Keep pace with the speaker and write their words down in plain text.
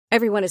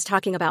Everyone is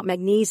talking about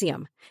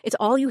magnesium. It's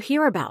all you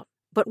hear about.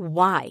 But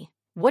why?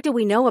 What do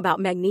we know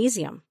about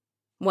magnesium?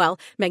 Well,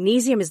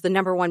 magnesium is the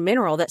number one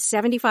mineral that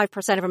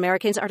 75% of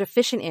Americans are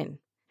deficient in.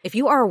 If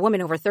you are a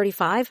woman over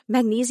 35,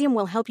 magnesium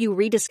will help you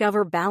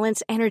rediscover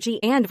balance,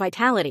 energy, and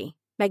vitality.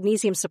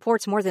 Magnesium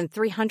supports more than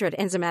 300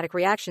 enzymatic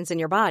reactions in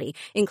your body,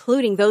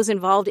 including those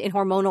involved in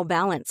hormonal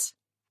balance.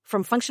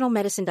 From functional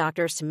medicine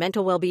doctors to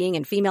mental well-being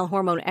and female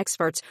hormone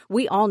experts,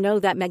 we all know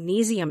that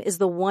magnesium is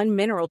the one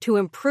mineral to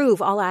improve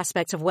all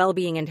aspects of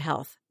well-being and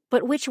health.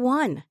 But which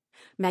one?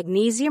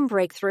 Magnesium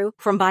Breakthrough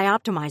from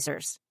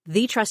Bioptimizers,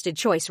 the trusted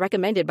choice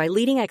recommended by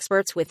leading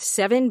experts with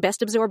 7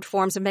 best-absorbed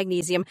forms of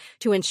magnesium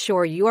to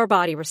ensure your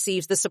body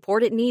receives the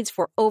support it needs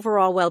for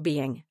overall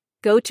well-being.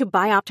 Go to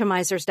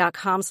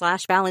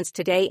bioptimizers.com/balance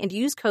today and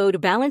use code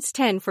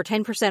BALANCE10 for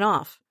 10%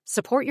 off.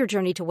 Support your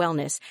journey to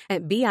wellness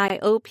at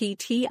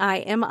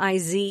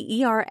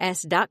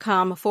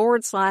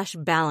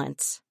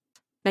bioptimizers.com/balance.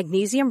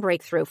 Magnesium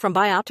Breakthrough from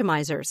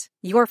Bioptimizers,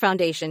 your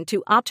foundation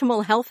to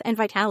optimal health and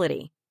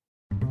vitality.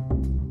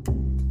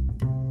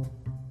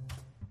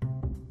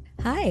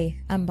 Hi,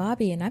 I'm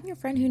Bobby, and I'm your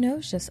friend who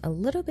knows just a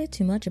little bit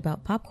too much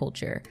about pop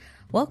culture.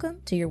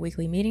 Welcome to your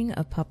weekly meeting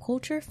of Pop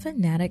Culture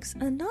Fanatics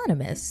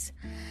Anonymous.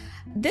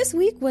 This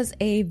week was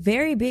a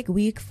very big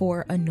week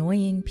for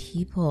annoying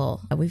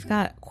people. We've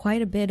got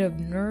quite a bit of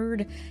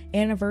nerd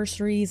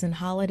anniversaries and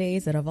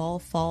holidays that have all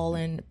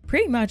fallen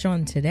pretty much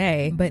on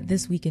today, but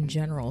this week in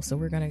general, so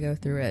we're going to go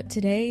through it.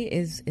 Today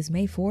is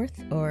May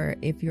 4th, or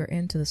if you're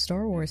into the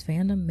Star Wars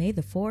fandom, May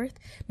the 4th.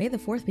 May the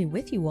 4th be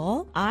with you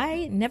all.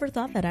 I never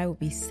thought that I would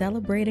be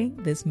celebrating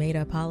this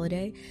made-up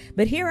holiday,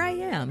 but here I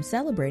am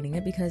celebrating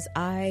it because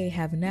I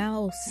have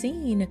now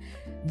seen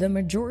the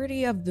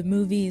majority of the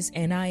movies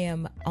and I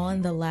am on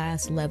the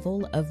last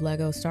level of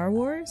Lego Star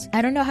Wars.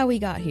 I don't know how we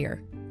got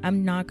here.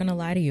 I'm not gonna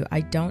lie to you.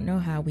 I don't know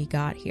how we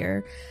got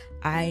here.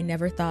 I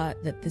never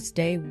thought that this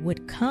day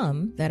would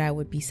come, that I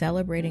would be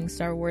celebrating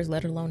Star Wars,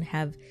 let alone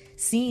have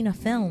seen a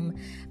film.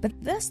 But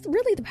that's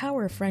really the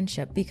power of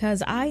friendship,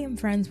 because I am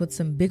friends with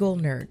some big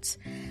old nerds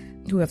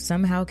who have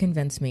somehow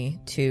convinced me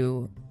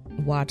to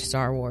watch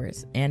Star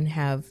Wars and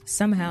have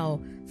somehow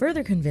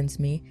further convinced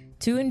me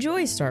to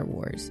enjoy Star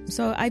Wars.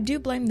 So I do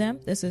blame them.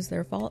 This is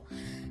their fault.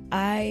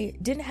 I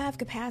didn't have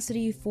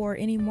capacity for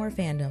any more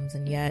fandoms,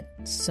 and yet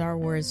Star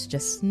Wars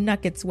just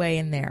snuck its way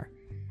in there.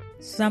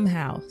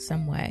 Somehow,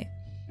 some way.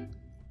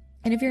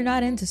 And if you're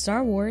not into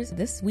Star Wars,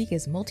 this week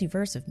is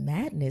Multiverse of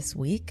Madness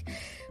week,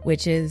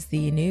 which is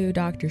the new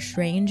Doctor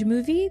Strange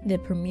movie. The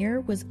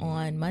premiere was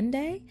on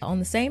Monday, on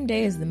the same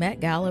day as the Met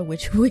Gala,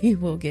 which we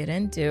will get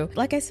into.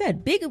 Like I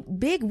said,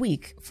 big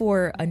week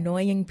for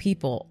annoying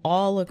people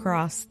all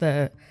across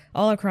the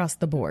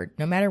board,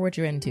 no matter what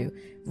you're into.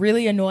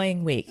 Really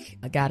annoying week,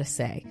 I gotta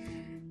say.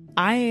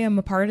 I am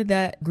a part of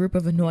that group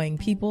of annoying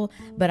people,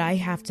 but I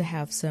have to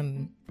have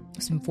some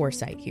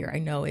foresight here. I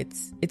know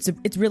it's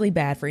really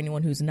bad for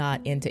anyone who's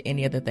not into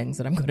any of the things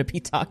that I'm going to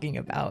be talking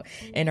about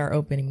in our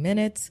opening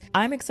minutes.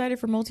 I'm excited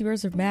for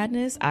Multiverse of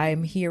Madness.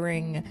 I'm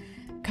hearing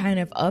kind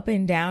of up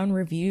and down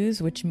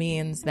reviews, which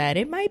means that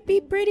it might be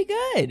pretty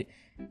good.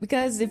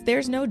 Because if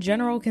there's no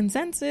general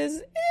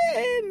consensus,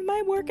 it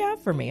might work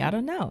out for me. I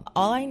don't know.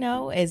 All I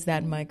know is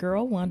that my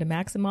girl, Wanda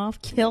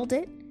Maximoff, killed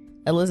it.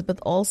 Elizabeth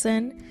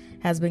Olsen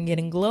has been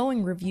getting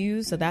glowing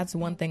reviews, so that's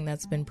one thing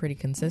that's been pretty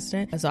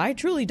consistent. So I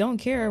truly don't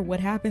care what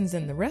happens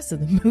in the rest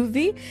of the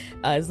movie.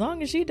 As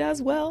long as she does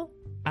well,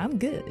 I'm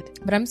good.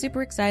 But I'm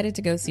super excited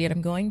to go see it.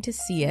 I'm going to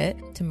see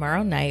it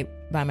tomorrow night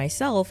by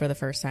myself for the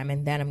first time,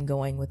 and then I'm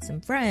going with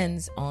some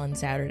friends on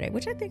Saturday,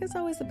 which I think is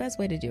always the best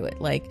way to do it.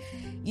 Like,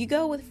 you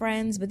go with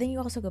friends, but then you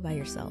also go by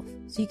yourself.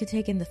 So you could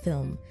take in the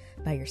film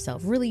by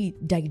yourself, really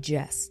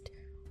digest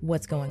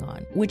what's going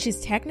on, which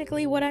is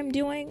technically what I'm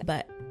doing.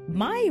 But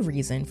my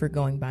reason for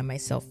going by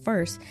myself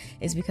first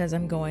is because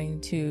I'm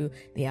going to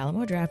the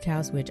Alamo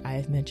Drafthouse, which I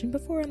have mentioned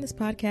before on this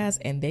podcast,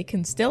 and they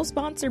can still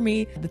sponsor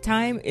me.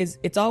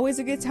 It's always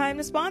a good time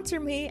to sponsor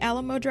me,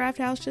 Alamo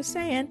Drafthouse, just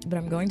saying. But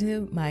I'm going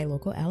to my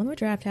local Alamo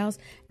Drafthouse,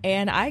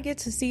 and I get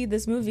to see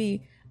this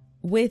movie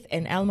with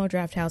an Alamo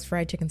Drafthouse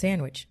fried chicken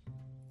sandwich.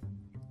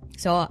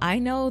 So I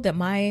know that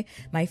my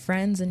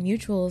friends and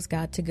mutuals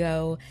got to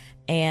go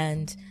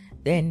and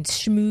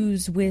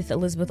schmooze with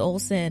Elizabeth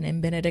Olsen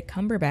and Benedict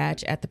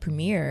Cumberbatch at the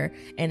premiere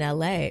in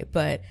LA,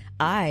 but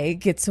I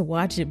get to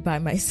watch it by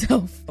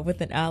myself with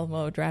an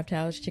Alamo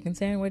Drafthouse chicken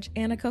sandwich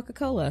and a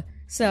Coca-Cola.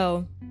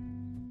 So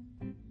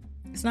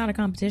it's not a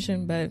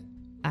competition, but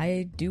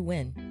I do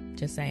win.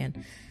 Just saying.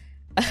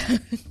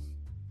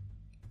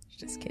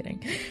 Just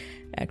kidding.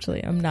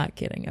 Actually, I'm not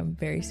kidding. I'm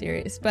very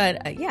serious.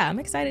 But yeah, I'm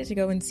excited to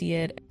go and see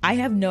it. I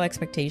have no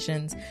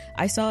expectations.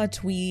 I saw a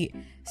tweet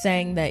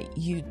saying that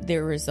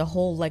there was a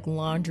whole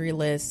laundry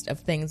list of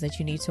things that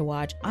you need to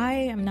watch. I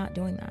am not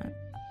doing that.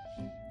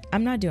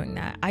 I'm not doing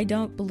that. I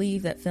don't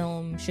believe that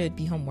film should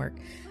be homework.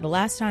 The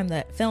last time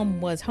that film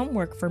was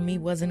homework for me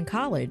was in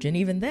college, and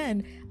even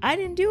then, I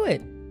didn't do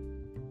it.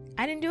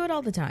 I didn't do it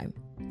all the time.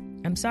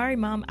 I'm sorry,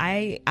 Mom.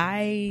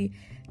 I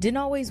didn't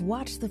always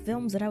watch the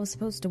films that I was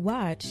supposed to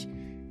watch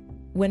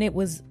when it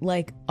was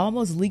like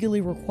almost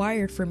legally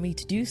required for me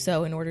to do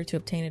so in order to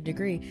obtain a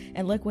degree.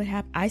 And look what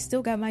happened. I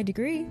still got my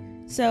degree.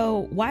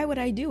 So why would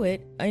I do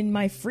it in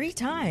my free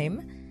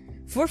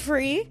time for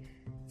free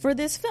for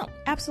this film?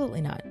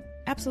 Absolutely not.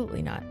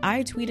 Absolutely not.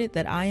 I tweeted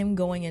that I am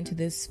going into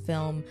this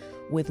film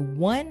with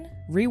one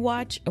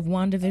rewatch of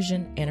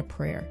WandaVision and a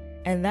prayer.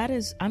 And that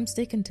is, I'm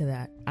sticking to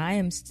that. I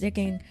am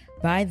sticking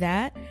by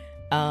that.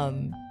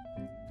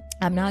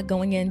 I'm not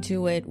going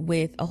into it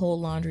with a whole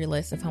laundry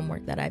list of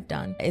homework that I've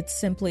done. It's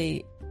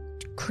simply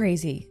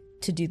crazy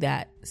to do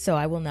that. So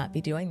I will not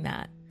be doing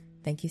that.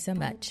 Thank you so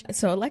much.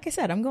 So like I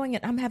said,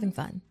 I'm having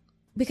fun.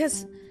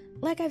 Because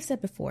like I've said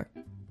before,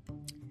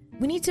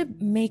 we need to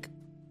make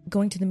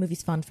going to the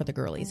movies fun for the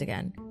girlies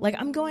again. Like,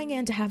 I'm going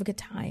in to have a good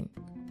time.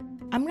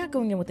 I'm not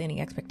going in with any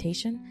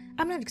expectation.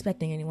 I'm not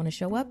expecting anyone to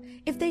show up.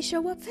 If they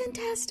show up,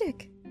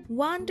 fantastic.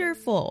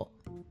 Wonderful.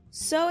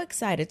 So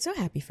excited. So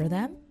happy for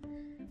them.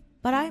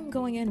 But I'm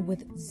going in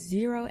with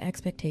zero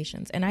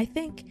expectations. And I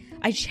think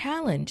I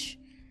challenge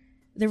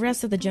the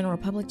rest of the general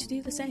public to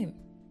do the same.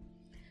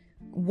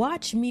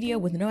 Watch media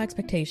with no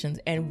expectations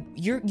and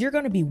you're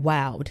going to be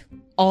wowed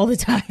all the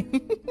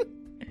time.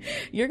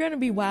 You're going to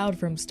be wowed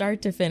from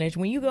start to finish.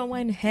 When you go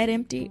in head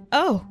empty,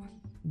 oh,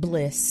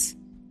 bliss.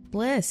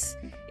 Bliss.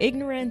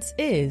 Ignorance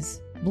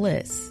is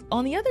bliss.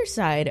 On the other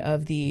side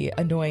of the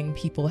annoying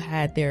people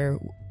had their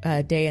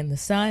day in the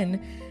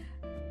sun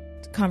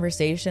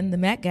conversation, the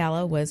Met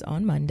Gala was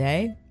on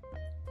Monday.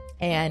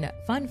 And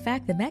fun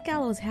fact, the Met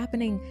Gala is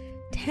happening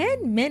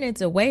 10 minutes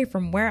away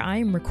from where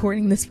I'm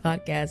recording this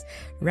podcast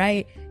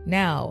right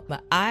now.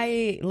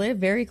 I live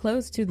very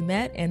close to the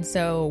Met, and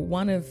so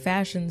one of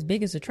fashion's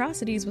biggest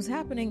atrocities was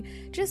happening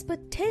just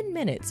but 10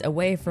 minutes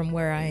away from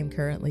where I am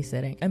currently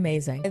sitting.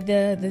 Amazing.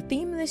 The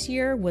theme this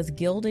year was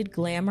Gilded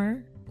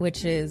Glamour,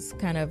 which is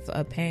kind of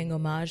a paying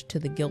homage to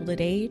the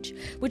Gilded Age,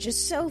 which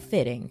is so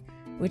fitting.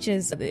 Which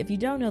is, if you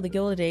don't know, the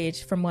Gilded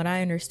Age, from what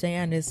I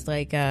understand, is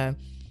like a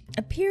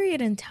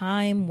period in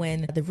time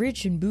when the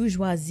rich and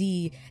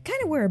bourgeoisie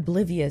kind of were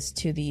oblivious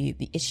to the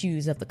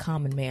issues of the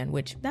common man,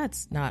 which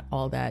that's not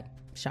all that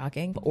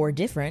shocking or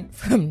different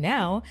from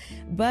now.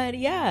 But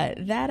yeah,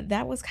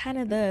 that was kind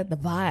of the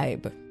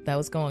vibe that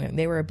was going on.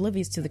 They were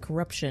oblivious to the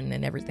corruption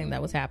and everything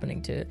that was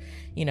happening to,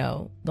 you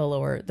know,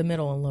 the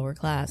middle and lower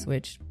class,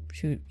 which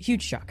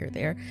huge shocker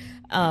there.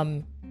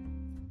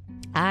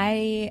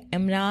 I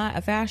am not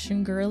a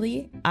fashion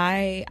girly.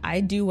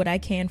 I do what I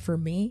can for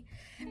me.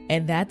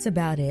 And that's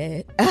about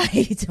it.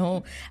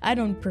 I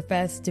don't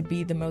profess to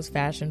be the most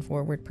fashion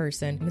forward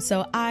person.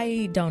 So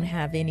I don't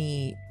have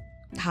any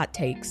hot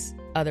takes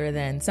other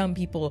than some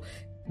people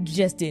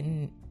just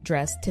didn't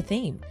dress to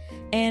theme.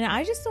 And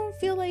I just don't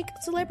feel like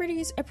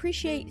celebrities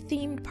appreciate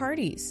themed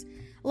parties.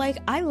 Like,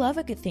 I love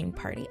a good themed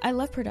party. I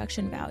love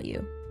production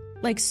value.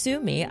 Like, sue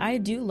me, I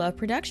do love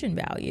production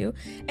value.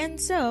 And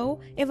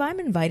so if I'm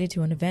invited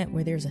to an event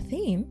where there's a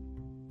theme,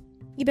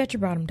 you bet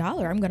your bottom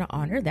dollar I'm going to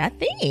honor that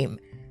theme.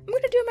 I'm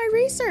going to do my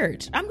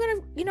research. I'm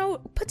going to,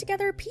 put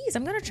together a piece.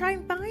 I'm going to try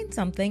and find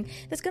something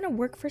that's going to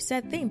work for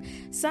said theme.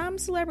 Some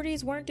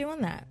celebrities weren't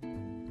doing that.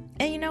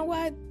 And you know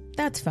what?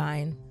 That's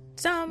fine.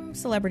 Some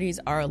celebrities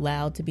are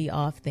allowed to be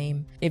off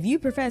theme. If you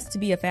profess to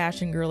be a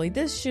fashion girly,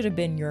 this should have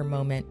been your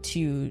moment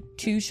to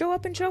show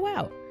up and show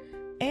out.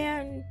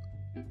 And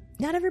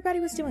not everybody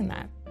was doing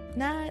that.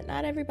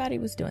 Not everybody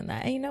was doing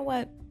that. And you know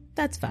what?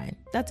 That's fine.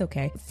 That's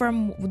okay.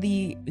 From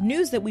the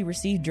news that we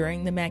received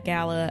during the Met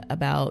Gala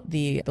about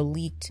the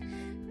leaked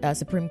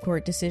Supreme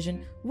Court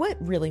decision, what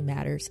really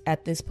matters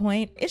at this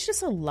point? It's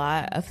just a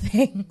lot of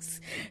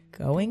things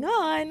going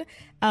on.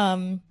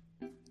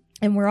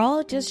 And we're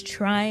all just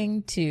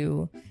trying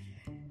to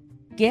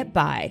get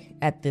by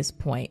at this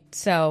point.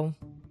 So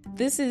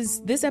this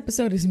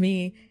episode is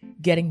me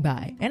getting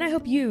by. And I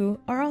hope you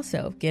are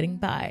also getting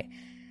by.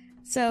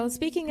 So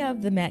speaking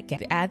of the Met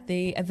Gala, at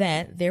the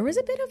event, there was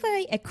a bit of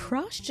a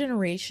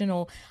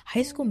cross-generational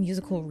High School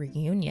Musical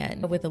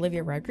reunion with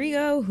Olivia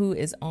Rodrigo, who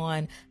is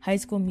on High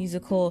School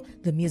Musical,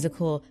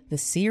 the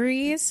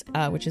series,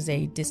 which is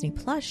a Disney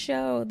Plus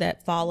show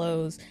that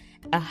follows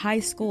a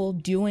high school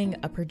doing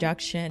a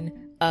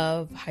production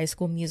of High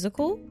School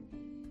Musical.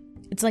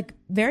 It's like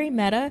very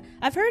meta.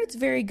 I've heard it's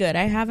very good.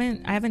 I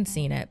haven't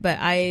seen it, but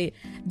I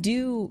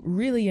do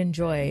really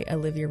enjoy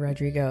Olivia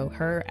Rodrigo.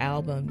 Her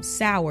album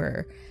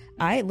Sour,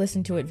 I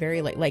listened to it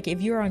very late. Like,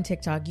 if you're on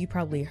TikTok, you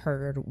probably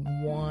heard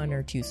one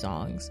or two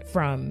songs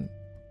from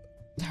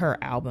her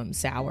album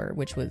Sour,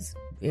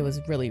 it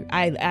was really,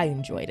 I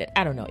enjoyed it.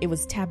 I don't know. It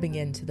was tapping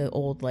into the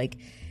old, like,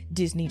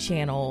 Disney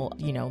Channel,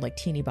 like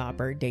Teeny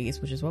Bopper days,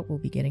 which is what we'll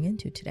be getting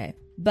into today.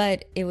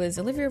 But it was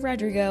Olivia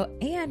Rodrigo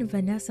and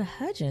Vanessa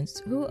Hudgens,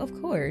 who,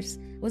 of course,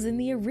 was in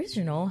the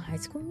original High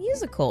School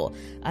Musical.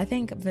 I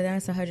think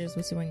Vanessa Hudgens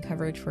was doing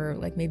coverage for,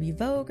 like, maybe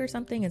Vogue or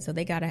something, and so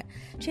they got a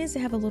chance to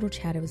have a little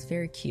chat. It was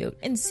very cute.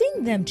 And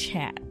seeing them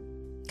chat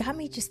got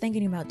me just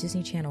thinking about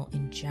Disney Channel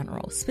in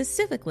general,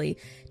 specifically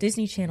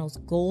Disney Channel's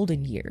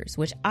golden years,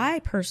 which I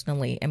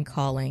personally am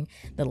calling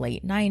the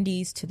late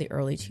 90s to the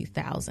early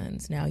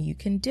 2000s. Now, you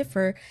can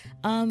differ.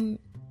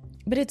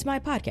 but it's my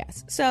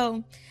podcast.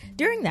 So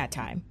during that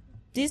time,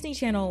 Disney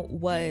Channel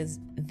was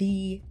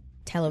the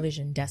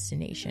television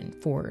destination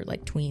for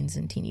like tweens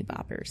and teeny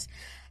boppers.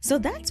 So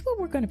that's what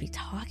we're going to be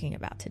talking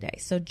about today.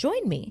 So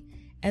join me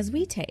as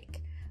we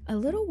take a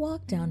little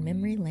walk down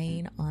memory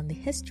lane on the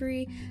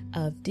history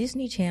of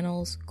Disney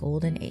Channel's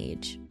golden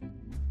age.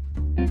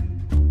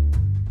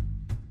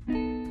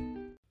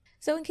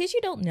 So in case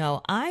you don't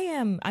know,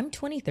 I'm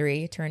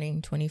 23,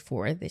 turning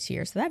 24 this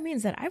year. So that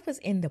means that I was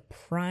in the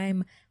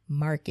prime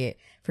market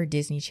for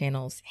Disney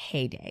Channel's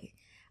heyday.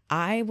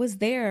 I was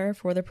there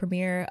for the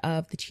premiere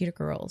of the Cheetah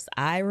Girls.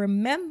 I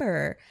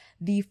remember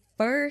the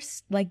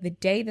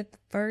day that the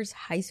first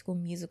High School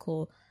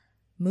Musical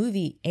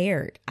movie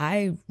aired.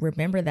 I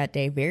remember that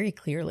day very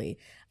clearly.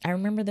 I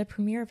remember the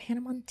premiere of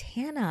Hannah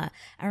Montana.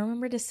 I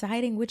remember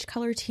deciding which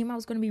color team I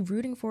was going to be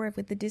rooting for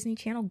with the Disney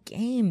Channel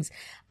games.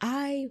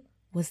 I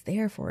was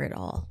there for it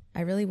all.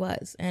 I really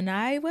was. And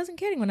I wasn't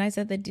kidding when I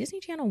said that Disney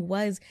Channel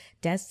was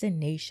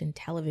destination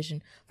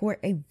television for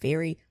a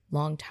very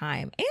long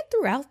time and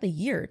throughout the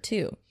year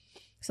too.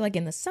 So like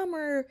in the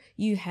summer,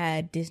 you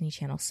had Disney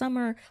Channel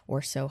Summer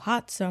or So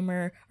Hot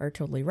Summer or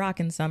Totally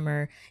Rockin'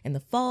 Summer. In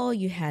the fall,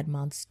 you had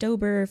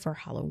Monstober for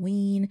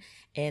Halloween.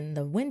 In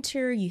the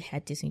winter, you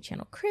had Disney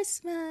Channel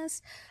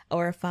Christmas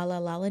or Fa La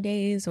La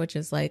Days, which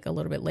is like a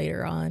little bit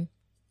later on.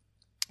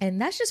 And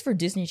that's just for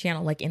Disney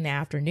Channel, like in the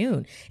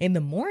afternoon. In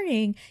the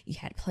morning, you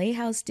had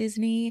Playhouse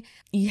Disney,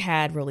 you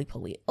had Roly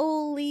Poly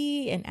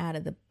Oly and Out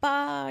of the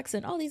Box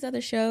and all these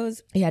other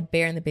shows. You had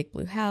Bear in the Big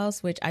Blue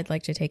House, which I'd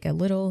like to take a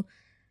little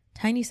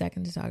tiny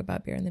second to talk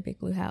about Bear in the Big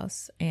Blue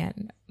House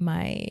and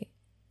my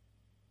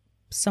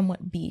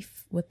somewhat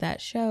beef with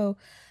that show.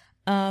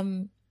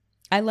 I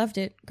loved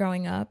it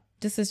growing up.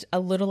 Just as a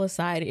little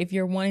aside, if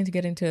you're wanting to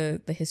get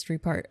into the history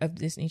part of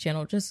Disney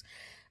Channel, just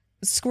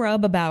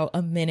scrub about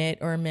a minute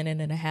or a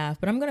minute and a half,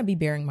 but I'm going to be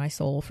bearing my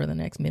soul for the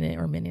next minute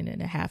or minute and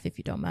a half if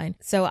you don't mind.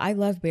 So I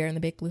loved Bear in the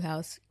Big Blue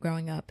House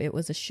growing up. It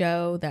was a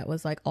show that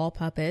was like all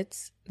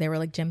puppets. They were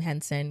like Jim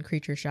Henson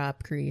Creature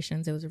Shop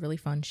creations. It was a really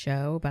fun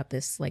show about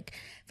this like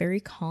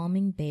very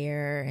calming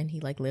bear, and he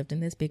like lived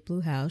in this big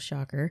blue house,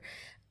 shocker.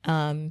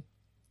 And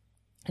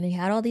he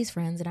had all these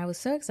friends, and I was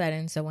so excited.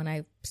 And so when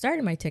I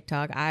started my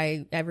TikTok,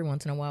 I every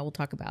once in a while will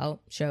talk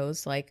about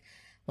shows like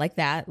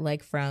that,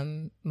 like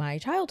from my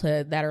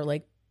childhood that are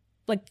like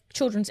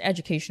children's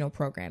educational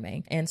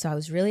programming. And so I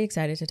was really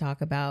excited to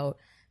talk about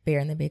Bear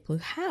in the Big Blue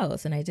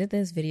House. And I did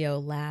this video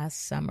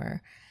last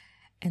summer.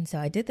 And so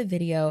I did the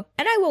video,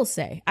 and I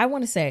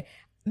want to say,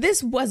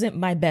 this wasn't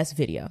my best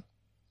video.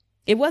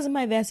 It wasn't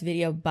my best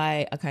video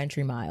by a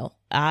country mile.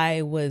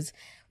 I was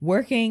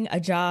working a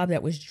job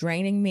that was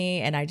draining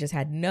me, and I just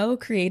had no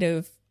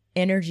creative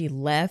energy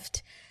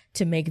left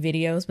to make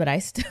videos, but I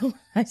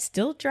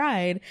still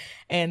tried.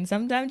 And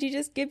sometimes you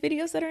just get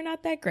videos that are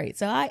not that great.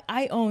 So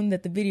I own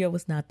that the video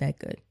was not that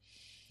good.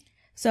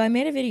 So I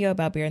made a video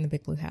about Bear in the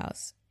Big Blue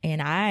House,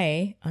 and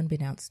I,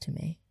 unbeknownst to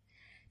me,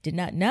 did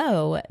not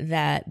know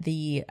that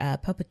the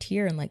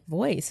puppeteer and like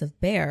voice of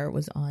Bear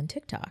was on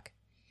TikTok.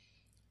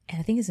 And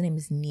I think his name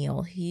is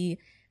Neil. He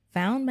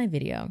found my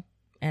video,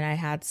 and I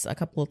had a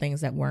couple of things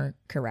that weren't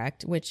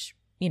correct, which,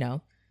 you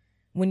know,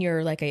 when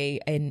you're like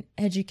an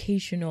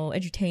educational,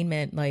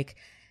 edutainment, like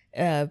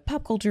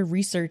pop culture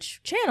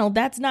research channel,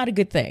 that's not a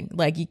good thing.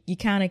 Like you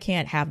kind of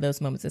can't have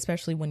those moments,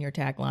 especially when your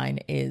tagline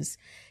is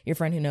your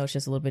friend who knows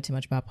just a little bit too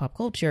much about pop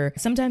culture.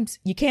 Sometimes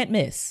you can't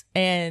miss,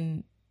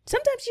 and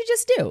sometimes you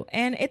just do,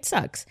 and it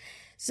sucks.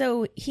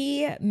 So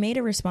he made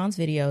a response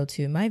video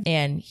to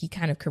and he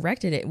kind of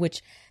corrected it,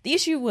 which the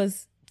issue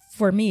was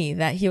for me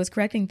that he was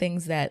correcting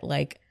things that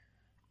like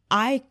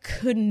I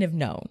couldn't have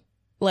known.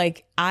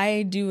 Like,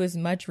 I do as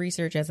much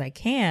research as I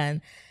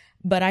can,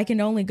 but I can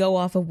only go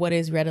off of what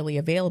is readily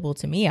available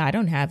to me. I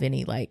don't have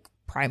any like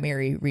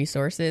primary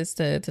resources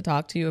to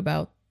talk to you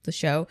about the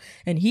show.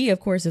 And he, of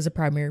course, is a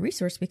primary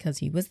resource because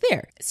he was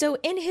there. So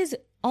in his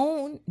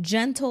own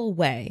gentle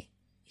way,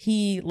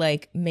 he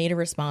like made a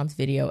response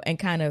video and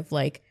kind of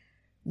like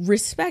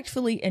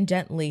respectfully and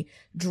gently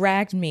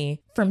dragged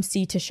me from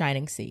sea to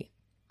shining sea.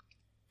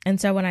 And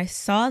so when I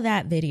saw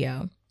that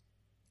video,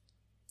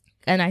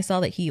 and I saw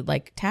that he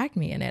like tagged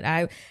me in it,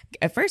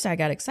 at first I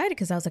got excited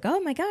because I was like, oh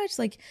my gosh,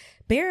 like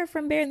Bear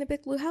from Bear in the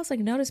Big Blue House, like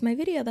noticed my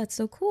video. That's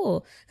so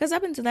cool. Because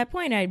up until that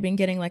point, I'd been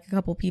getting like a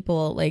couple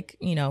people like,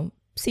 you know,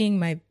 seeing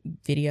my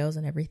videos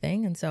and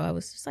everything. And so I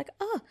was just like,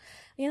 oh,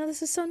 you know,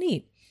 this is so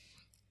neat.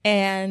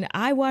 And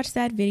I watched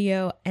that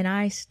video and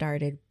I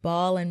started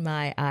bawling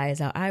my eyes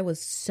out. I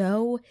was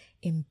so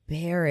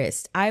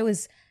embarrassed.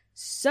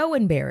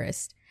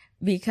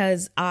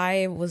 Because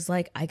I was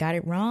like, I got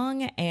it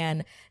wrong.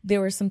 And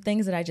there were some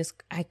things that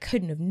I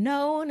couldn't have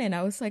known. And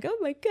I was like, oh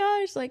my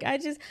gosh, like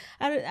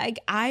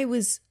it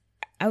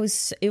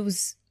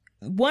was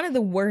one of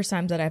the worst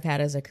times that I've had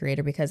as a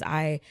creator, because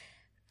I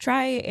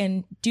try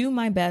and do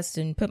my best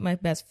and put my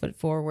best foot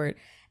forward.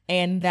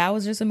 And that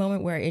was just a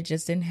moment where it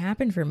just didn't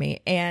happen for me.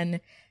 And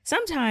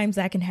sometimes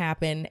that can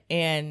happen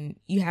and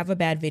you have a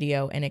bad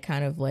video and it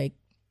kind of like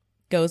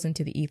goes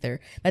into the ether.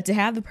 But to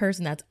have the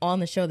person that's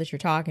on the show that you're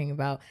talking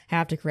about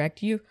have to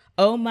correct you,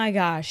 oh my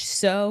gosh,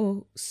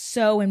 so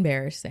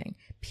embarrassing.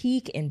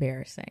 Peak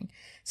embarrassing.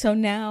 So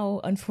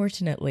now,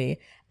 unfortunately,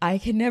 I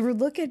can never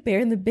look at Bear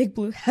in the Big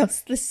Blue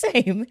House the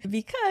same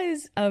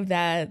because of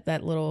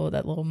that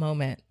little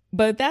moment.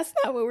 But that's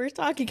not what we're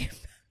talking about.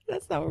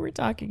 That's not what we're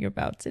talking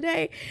about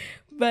today.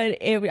 But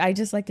I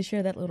just like to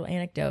share that little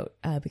anecdote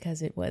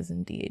because it was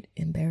indeed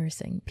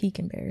embarrassing, peak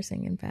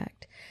embarrassing, in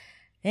fact.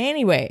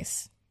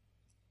 Anyways,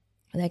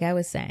 like I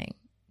was saying,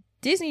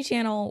 Disney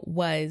Channel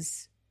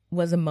was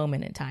a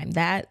moment in time.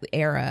 That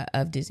era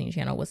of Disney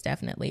Channel was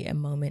definitely a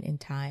moment in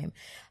time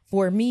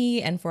for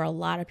me and for a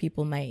lot of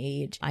people my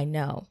age, I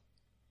know.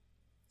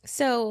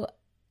 So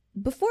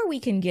before we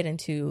can get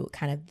into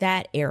kind of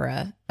that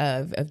era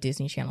of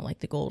Disney Channel, like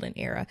the golden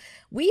era,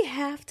 we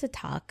have to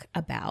talk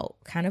about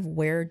kind of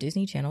where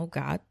Disney Channel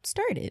got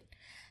started.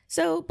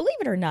 So believe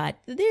it or not,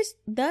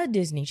 the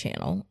Disney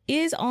Channel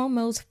is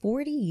almost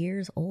 40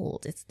 years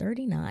old. It's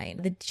 39.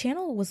 The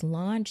channel was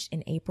launched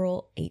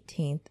April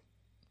 18th,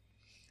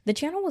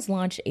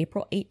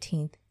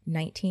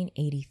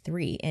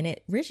 1983, and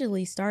it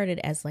originally started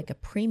as like a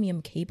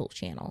premium cable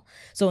channel.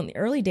 So in the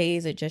early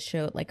days, it just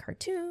showed like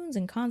cartoons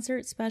and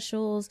concert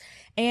specials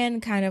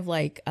and kind of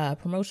like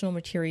promotional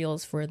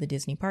materials for the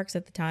Disney parks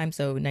at the time.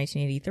 So in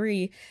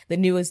 1983, the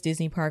newest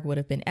Disney park would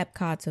have been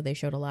Epcot, so they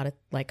showed a lot of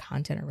like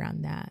content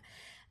around that.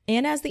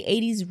 And as the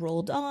 80s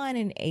rolled on,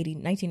 in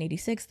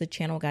 1986, the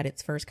channel got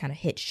its first kind of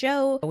hit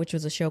show, which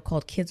was a show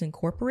called Kids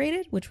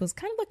Incorporated, which was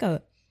kind of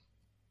like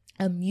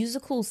a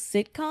musical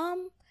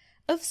sitcom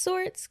of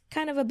sorts,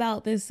 kind of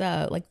about this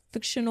like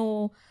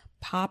fictional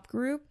pop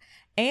group.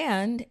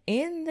 And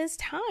in this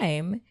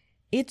time,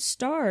 it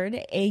starred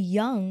a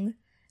young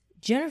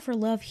Jennifer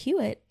Love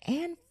Hewitt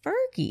and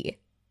Fergie,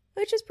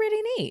 which is pretty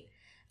neat.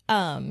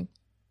 And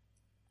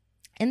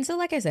so,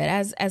 like I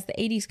said, as the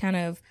 80s kind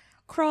of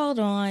crawled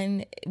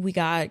on, we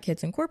got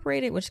Kids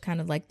Incorporated, which is kind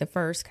of like the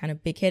first kind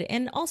of big hit.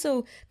 And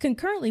also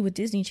concurrently with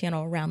Disney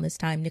Channel around this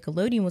time,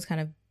 Nickelodeon was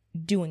kind of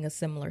doing a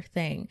similar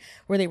thing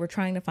where they were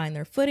trying to find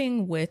their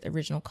footing with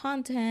original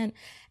content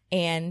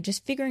and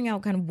just figuring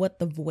out kind of what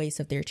the voice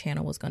of their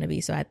channel was going to be.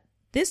 So at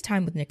this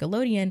time with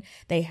Nickelodeon,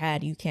 they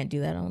had You Can't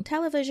Do That on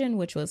Television,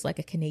 which was like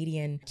a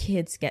Canadian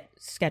kids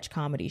sketch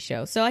comedy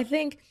show. So I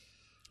think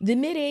the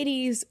mid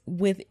 80s,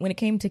 when it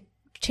came to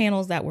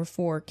channels that were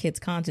for kids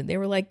content, they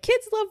were like,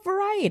 kids love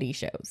variety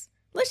shows.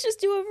 Let's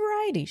just do a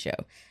variety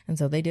show. And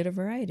so they did a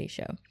variety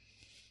show.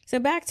 So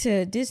back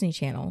to Disney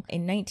Channel,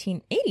 in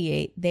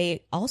 1988,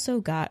 they also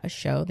got a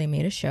show. They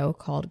made a show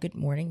called Good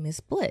Morning Miss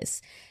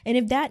Bliss. And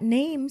if that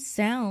name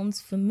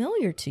sounds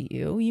familiar to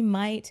you, you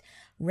might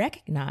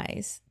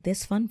recognize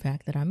this fun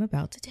fact that I'm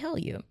about to tell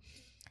you.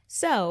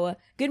 So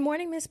Good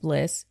Morning Miss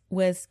Bliss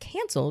was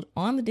canceled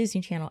on the Disney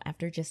Channel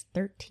after just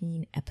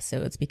 13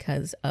 episodes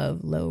because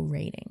of low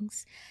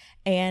ratings.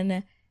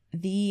 And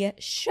the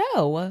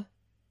show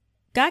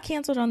got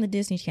canceled on the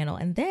Disney Channel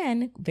and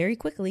then very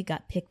quickly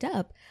got picked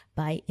up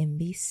by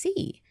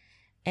NBC.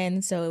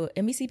 And so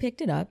NBC picked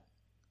it up.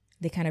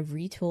 They kind of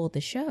retooled the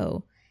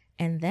show.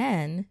 And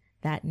then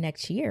that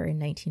next year in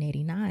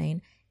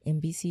 1989,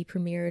 NBC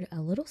premiered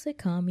a little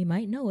sitcom, you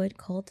might know it,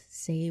 called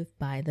Saved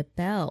by the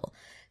Bell.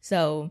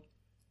 So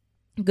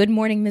Good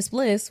Morning Miss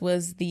Bliss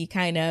was the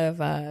kind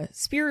of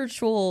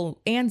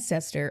spiritual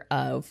ancestor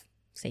of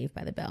Saved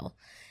by the Bell.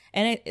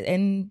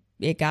 And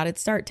it got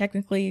its start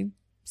technically.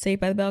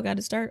 Saved by the Bell got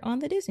its start on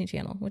the Disney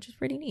Channel, which is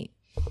pretty neat.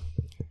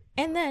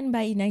 And then by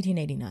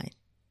 1989,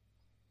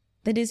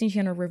 the Disney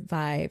Channel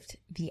revived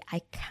the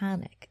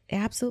iconic,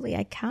 absolutely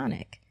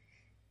iconic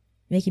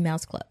Mickey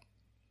Mouse Club.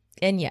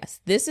 And yes,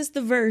 this is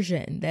the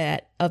version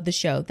of the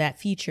show that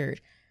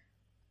featured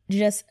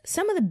just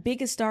some of the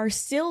biggest stars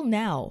still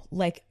now,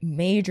 like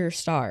major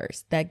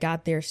stars that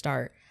got their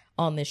start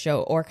on this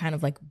show or kind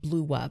of like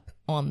blew up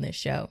on this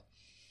show.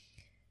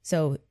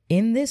 So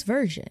in this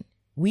version,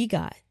 we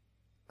got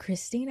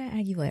Christina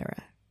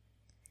Aguilera,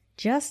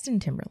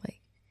 Justin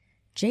Timberlake,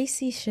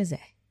 JC Chasez,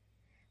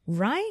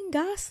 Ryan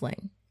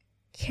Gosling,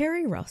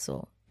 Kerry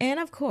Russell, and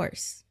of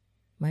course,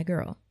 my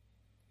girl,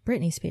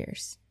 Britney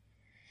Spears.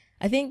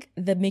 I think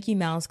the Mickey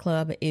Mouse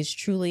Club is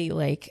truly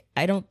like,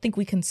 I don't think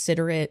we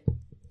consider it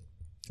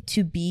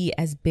to be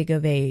as big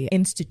of a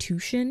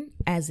institution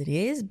as it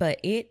is, but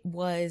it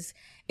was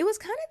kind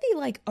of the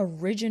like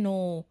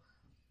original,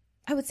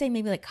 I would say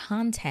maybe like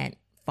content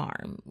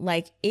farm,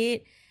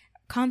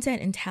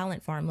 content and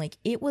talent farm. Like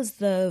it was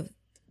the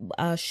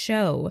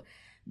show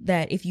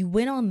that if you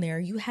went on there,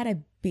 you had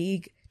a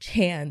big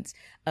chance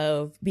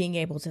of being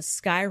able to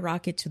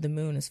skyrocket to the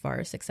moon as far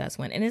as success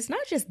went. And it's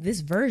not just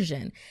this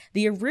version.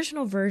 The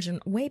original version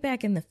way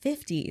back in the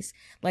 50s,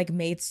 like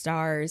made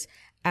stars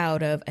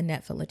out of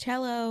Annette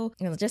Funicello,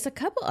 just a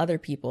couple other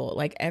people.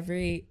 Like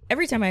every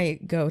time I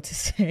go to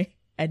say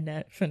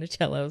Annette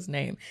Funicello's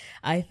name,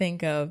 I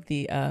think of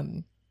the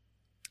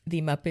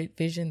the Muppet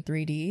Vision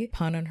 3D,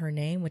 pun on her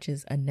name, which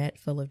is a net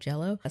full of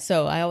jello.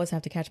 So I always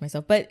have to catch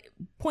myself. But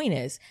point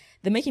is,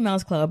 the Mickey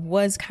Mouse Club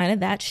was kind of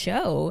that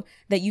show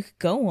that you could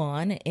go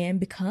on and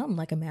become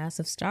like a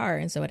massive star.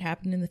 And so it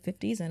happened in the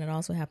 50s, and it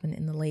also happened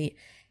in the late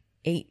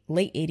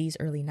 80s,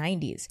 early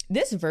 90s.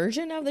 This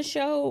version of the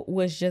show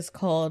was just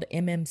called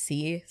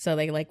MMC. So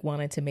they like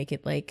wanted to make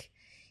it like,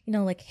 you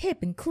know, like hip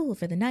and cool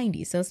for the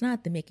 90s. So it's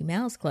not the Mickey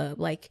Mouse Club,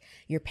 like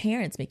your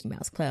parents' Mickey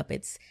Mouse Club.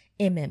 It's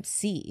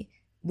MMC.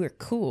 We're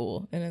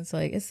cool. And it's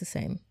like, it's the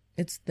same.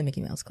 It's the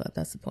Mickey Mouse Club.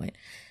 That's the point.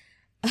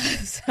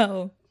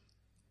 So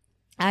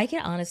I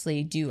can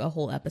honestly do a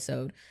whole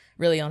episode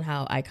really on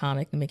how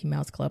iconic the Mickey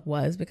Mouse Club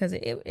was, because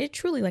it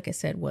truly, like I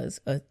said, was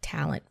a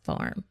talent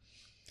farm.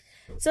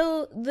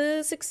 So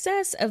the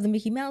success of the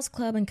Mickey Mouse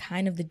Club and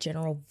kind of the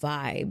general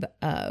vibe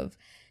of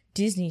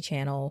Disney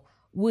Channel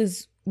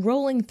was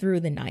rolling through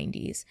the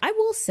 90s. I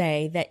will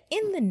say that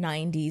in the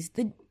 90s,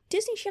 the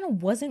Disney Channel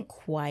wasn't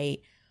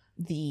quite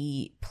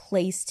the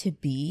place to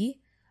be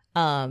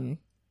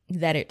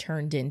that it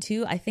turned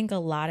into. I think a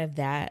lot of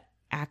that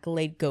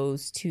accolade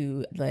goes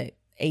to the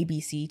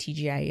ABC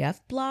TGIF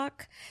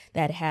block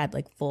that had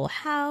like Full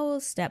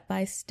House, Step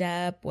by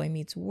Step, Boy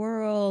Meets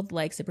World,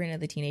 like Sabrina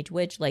the Teenage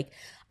Witch. Like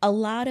a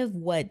lot of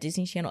what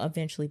Disney Channel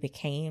eventually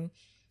became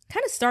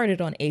kind of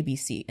started on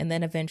ABC, and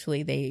then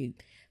eventually they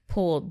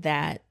pulled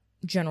that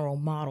general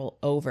model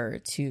over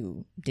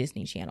to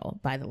Disney Channel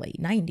by the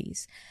late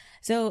 90s.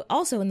 So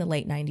also in the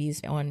late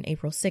 90s, on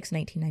April 6,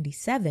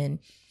 1997,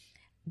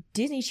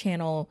 Disney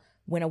Channel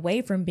went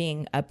away from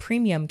being a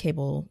premium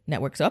cable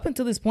network. So up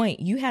until this point,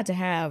 you had to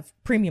have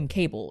premium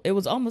cable. It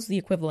was almost the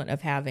equivalent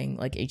of having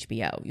like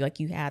HBO. Like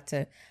you had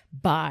to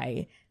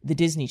buy the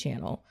Disney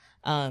Channel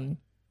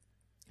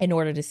in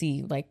order to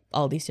see like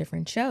all these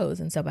different shows.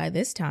 And so by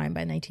this time,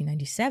 by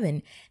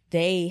 1997,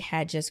 they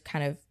had just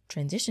kind of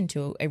transitioned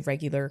to a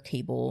regular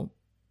cable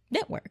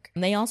network.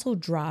 And they also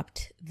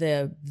dropped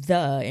the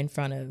in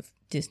front of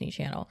Disney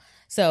Channel.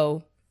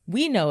 So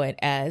we know it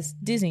as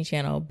Disney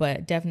Channel,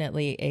 but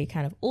definitely a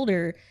kind of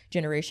older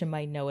generation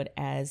might know it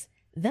as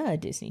the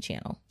Disney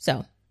Channel.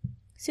 So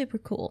super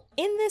cool.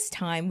 In this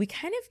time, we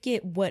kind of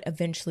get what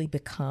eventually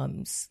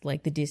becomes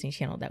like the Disney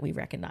Channel that we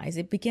recognize.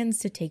 It begins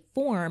to take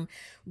form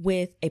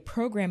with a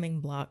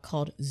programming block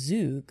called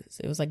Zoog.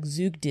 So it was like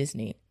Zoog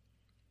Disney.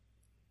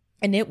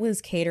 And it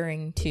was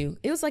catering to,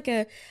 it was like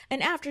an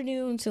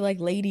afternoon to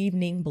like late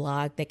evening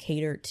block that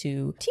catered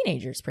to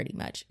teenagers pretty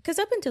much. Because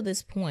up until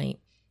this point,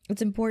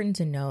 it's important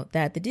to note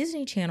that the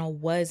Disney Channel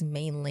was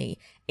mainly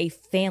a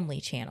family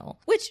channel,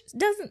 which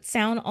doesn't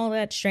sound all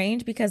that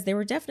strange because there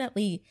were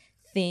definitely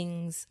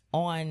things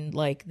on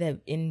like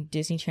in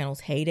Disney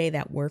Channel's heyday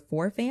that were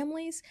for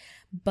families,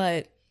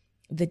 but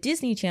the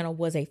Disney Channel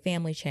was a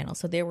family channel.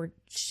 So there were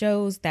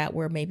shows that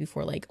were maybe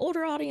for like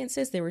older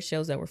audiences. There were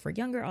shows that were for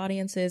younger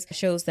audiences,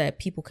 shows that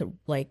people could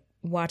like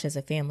watch as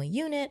a family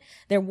unit.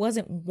 There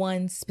wasn't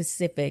one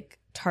specific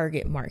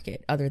target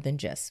market other than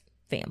just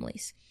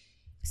families.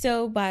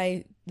 So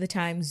by the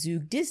time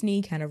Zoog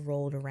Disney kind of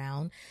rolled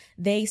around,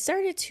 they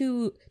started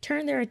to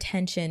turn their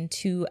attention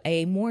to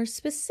a more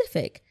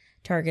specific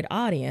target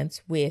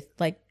audience with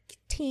like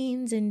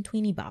teens and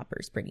tweeny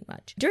boppers pretty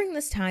much. During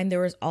this time, there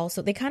was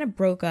also, they kind of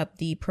broke up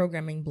the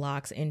programming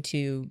blocks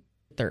into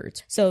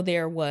thirds. So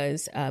there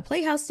was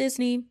Playhouse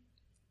Disney,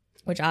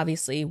 which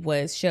obviously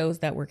was shows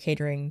that were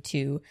catering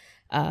to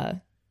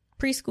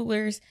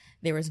preschoolers.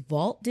 There was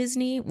Vault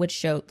Disney, which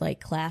showed like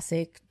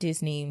classic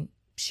Disney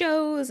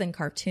shows and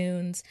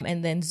cartoons,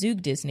 and then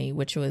Zoog Disney,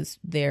 which was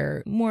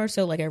their more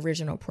so like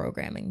original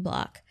programming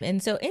block.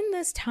 And so in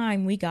this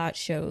time, we got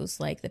shows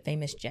like The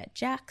Famous Jet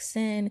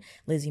Jackson,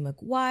 Lizzie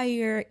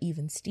McGuire,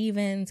 Even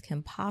Stevens,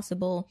 Kim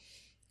Possible,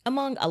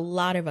 among a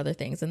lot of other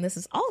things. And this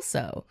is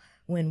also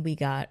when we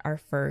got our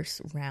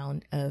first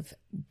round of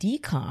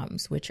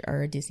DCOMs, which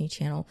are Disney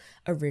Channel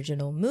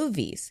original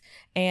movies.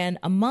 And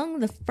among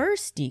the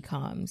first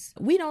DCOMs,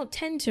 we don't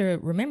tend to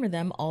remember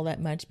them all that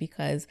much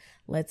because,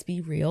 let's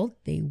be real,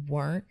 they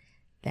weren't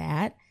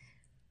that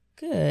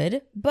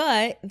good,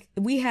 but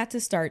we had to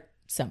start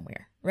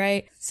somewhere,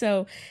 right?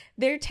 So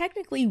there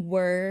technically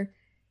were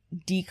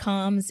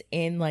DCOMs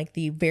in like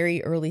the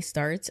very early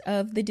starts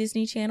of the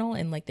Disney Channel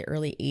in like the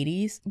early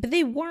 80s, but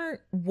they weren't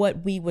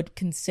what we would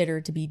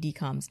consider to be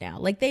DCOMs now.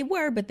 Like they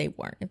were, but they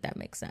weren't, if that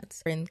makes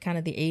sense. In kind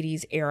of the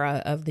 80s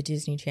era of the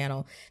Disney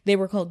Channel, they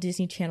were called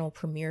Disney Channel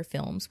Premiere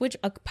Films, which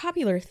a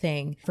popular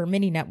thing for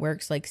many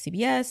networks like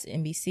CBS,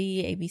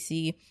 NBC,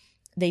 ABC.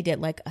 They did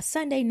like a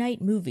Sunday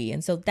night movie.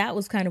 And so that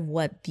was kind of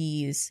what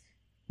these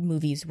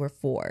movies were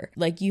for.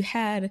 Like you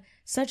had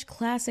such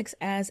classics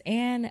as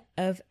Anne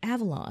of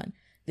Avalon,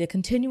 the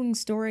continuing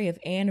story of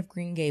Anne of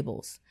Green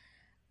Gables.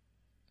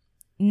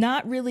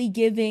 Not really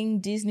giving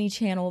Disney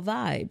Channel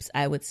vibes,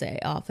 I would say,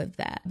 off of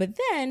that. But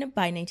then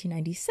by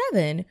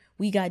 1997,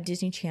 we got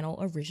Disney Channel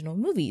original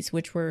movies,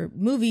 which were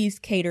movies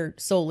catered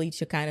solely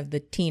to kind of the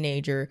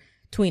teenager,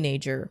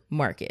 tweenager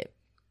market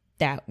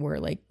that were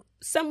like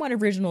somewhat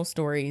original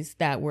stories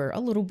that were a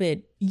little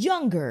bit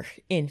younger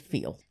in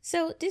feel.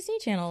 So Disney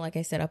Channel, like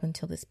I said, up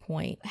until this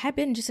point, had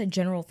been just a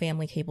general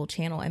family cable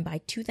channel. And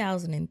by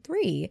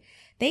 2003,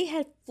 they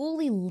had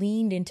fully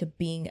leaned into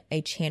being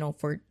a channel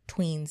for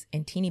tweens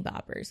and teeny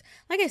boppers.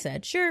 Like I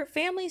said, sure,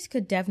 families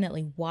could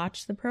definitely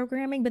watch the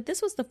programming, but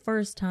this was the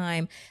first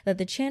time that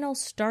the channel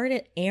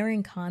started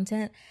airing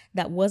content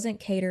that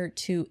wasn't catered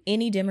to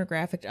any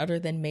demographic other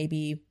than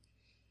maybe,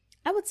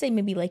 I would say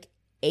maybe like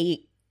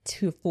 8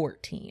 to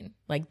 14.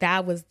 Like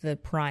that was the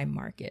prime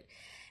market.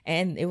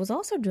 And it was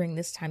also during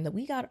this time that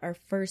we got our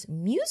first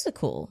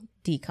musical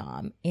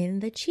DCOM in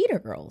the Cheetah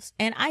Girls.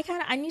 And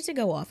I need to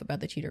go off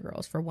about the Cheetah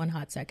Girls for one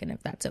hot second,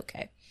 if that's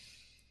okay.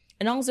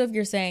 And also, if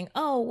you're saying,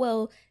 oh,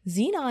 well,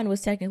 Xenon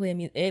was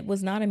technically it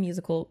was not a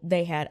musical.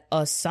 They had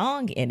a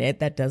song in it.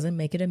 That doesn't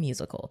make it a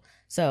musical.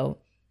 So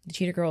the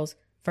Cheetah Girls,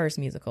 first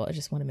musical. I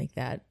just want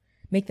to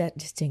make that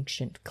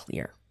distinction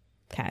clear.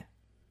 Okay.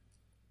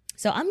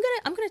 So I'm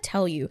gonna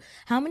tell you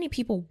how many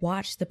people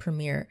watched the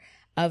premiere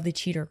of the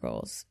Cheetah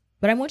Girls,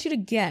 but I want you to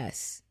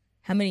guess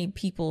how many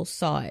people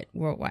saw it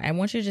worldwide. I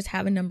want you to just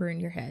have a number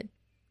in your head.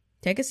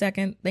 Take a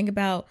second, think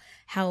about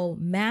how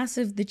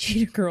massive the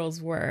Cheetah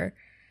Girls were,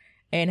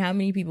 and how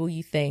many people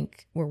you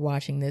think were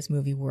watching this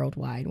movie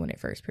worldwide when it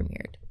first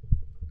premiered.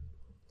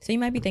 So you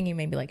might be thinking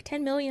maybe like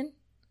 10 million,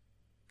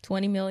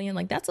 20 million.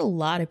 Like that's a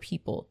lot of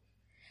people.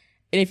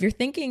 And if you're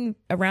thinking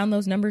around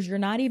those numbers, you're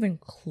not even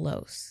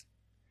close.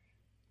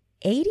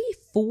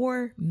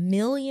 84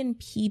 million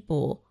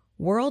people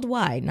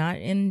worldwide, not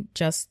in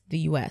just the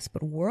US,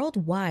 but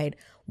worldwide,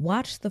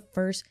 watched the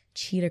first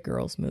Cheetah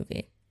Girls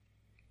movie.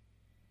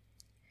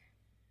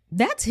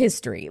 That's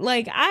history.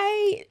 Like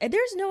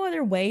there's no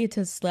other way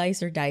to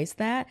slice or dice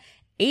that.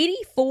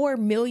 84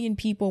 million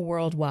people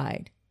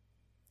worldwide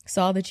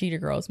saw the Cheetah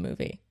Girls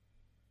movie.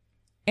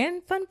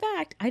 And fun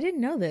fact, I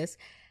didn't know this.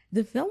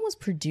 The film was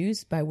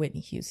produced by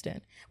Whitney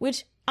Houston,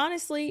 which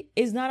honestly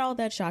is not all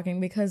that shocking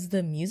because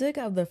the music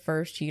of the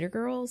first Cheetah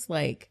Girls,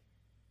 like,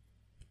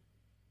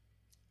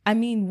 I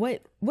mean,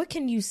 what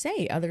can you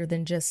say other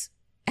than just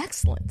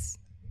excellence?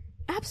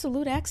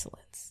 Absolute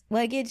excellence.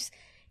 Like it's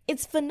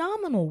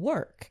phenomenal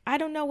work. I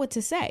don't know what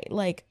to say.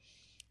 Like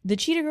the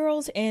Cheetah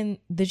Girls and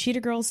the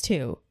Cheetah Girls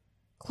 2,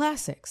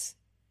 classics,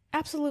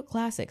 absolute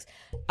classics.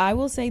 I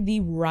will say the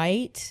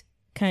right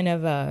kind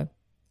of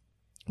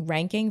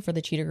ranking for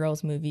the Cheetah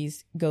Girls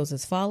movies goes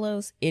as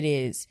follows. It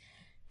is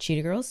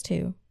Cheetah Girls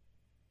 2,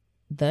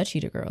 The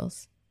Cheetah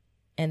Girls,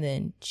 and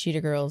then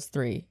Cheetah Girls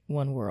 3,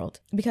 One World.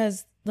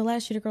 Because the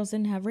last Cheetah Girls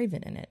didn't have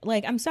Raven in it.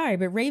 Like, I'm sorry,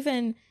 but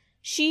Raven,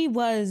 she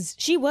was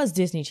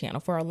Disney Channel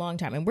for a long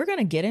time. And we're going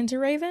to get into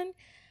Raven,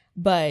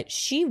 but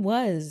she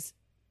was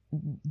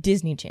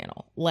Disney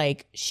Channel.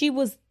 Like, she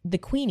was the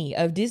queenie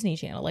of Disney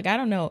Channel. Like, I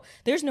don't know.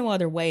 There's no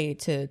other way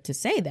to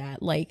say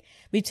that. Like,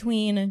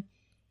 between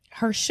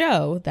her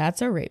show,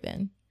 That's a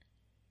Raven,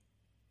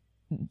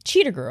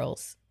 Cheetah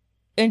Girls,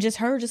 and just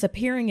her just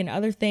appearing in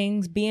other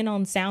things, being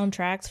on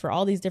soundtracks for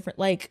all these different,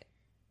 like,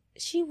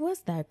 she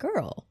was that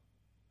girl.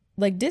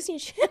 Like, Disney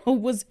Channel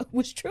was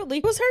truly,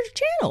 it was her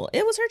channel.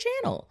 It was her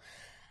channel.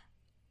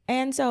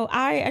 And so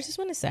I just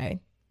want to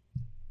say,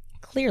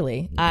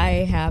 clearly,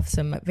 I have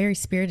some very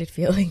spirited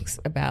feelings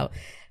about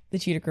the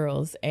Cheetah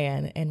Girls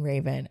and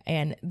Raven.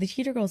 And the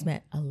Cheetah Girls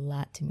meant a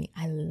lot to me.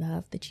 I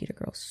love the Cheetah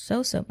Girls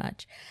so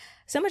much.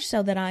 So much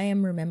so that I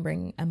am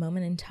remembering a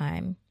moment in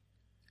time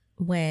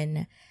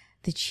when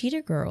the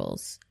Cheetah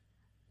Girls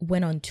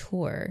went on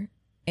tour,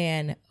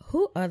 and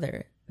who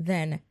other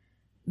than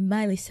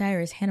Miley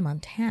Cyrus, Hannah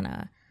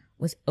Montana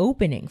was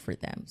opening for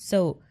them.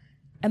 So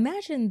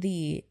imagine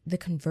the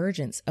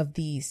convergence of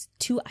these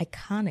two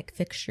iconic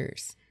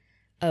fixtures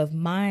of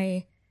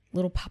my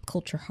little pop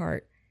culture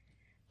heart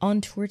on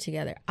tour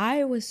together.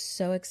 I was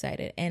so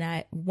excited. And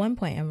at one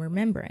point I'm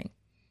remembering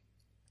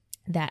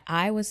that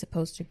I was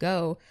supposed to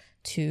go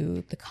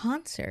to the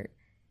concert,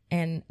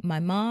 and my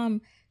mom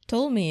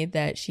told me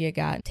that she had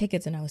got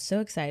tickets, and I was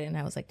so excited, and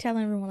I was like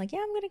telling everyone like, yeah,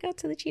 I'm gonna go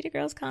to the Cheetah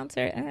Girls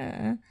concert.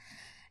 And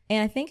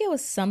I think it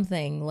was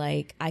something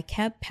like I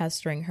kept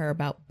pestering her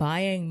about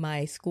buying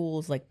my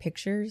school's like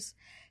pictures,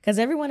 because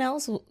everyone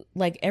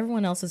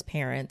else's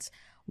parents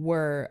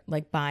were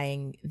like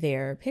buying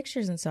their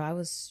pictures, and so I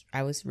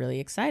was really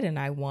excited, and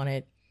I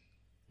wanted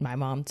my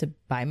mom to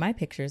buy my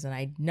pictures, and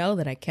I know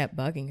that I kept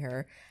bugging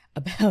her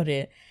about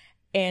it.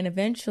 And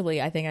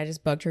eventually, I think I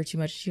just bugged her too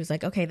much. She was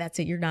like, okay, that's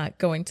it. You're not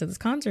going to this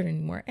concert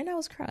anymore. And I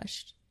was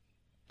crushed.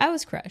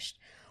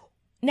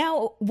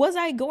 Now, was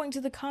I going to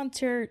the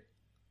concert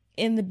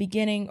in the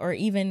beginning, or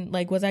even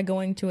like, was I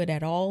going to it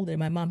at all? Did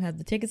my mom have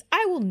the tickets?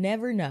 I will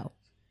never know.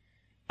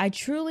 I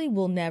truly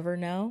will never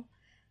know.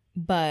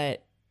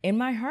 But in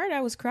my heart,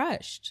 I was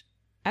crushed.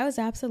 I was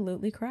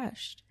absolutely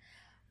crushed.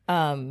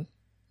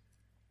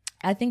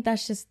 I think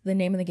that's just the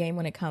name of the game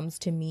when it comes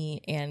to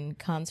me and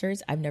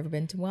concerts. I've never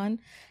been to one,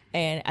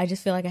 and I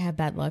just feel like I have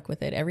bad luck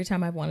with it. Every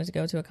time I've wanted to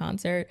go to a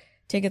concert,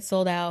 tickets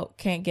sold out,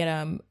 can't get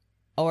them,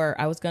 or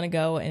I was going to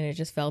go and it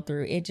just fell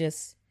through.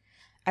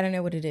 I don't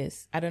know what it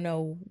is. I don't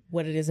know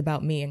what it is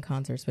about me in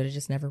concerts, but it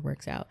just never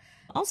works out.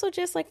 Also,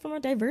 just like from a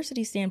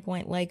diversity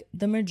standpoint, like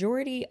the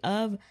majority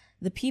of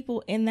the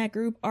people in that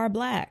group are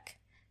Black.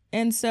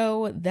 And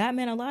so that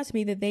meant a lot to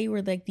me that they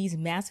were like these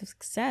massive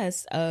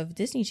success of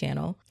Disney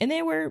Channel and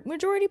they were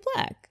majority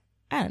Black.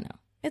 I don't know.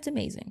 It's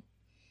amazing.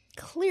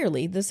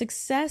 Clearly, the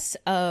success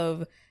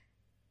of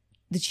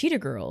the Cheetah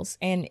Girls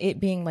and it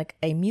being like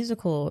a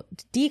musical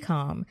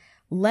DCOM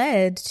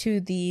led to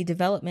the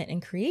development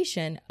and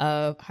creation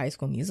of High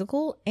School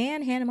Musical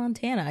and Hannah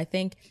Montana. I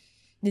think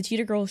the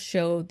Cheetah Girls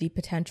showed the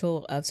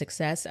potential of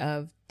success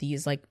of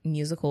these like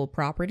musical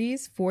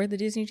properties for the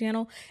Disney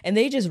Channel, and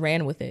they just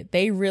ran with it.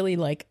 They really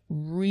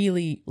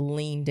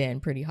leaned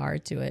in pretty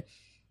hard to it.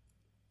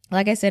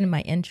 Like I said in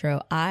my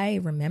intro, I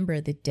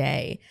remember the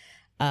day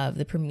of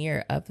the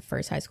premiere of the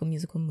first High School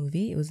Musical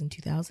movie. It was in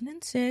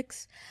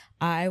 2006.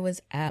 I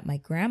was at my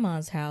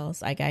grandma's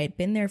house. Like I had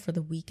been there for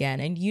the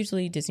weekend, and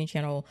usually Disney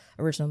Channel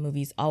original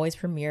movies always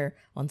premiere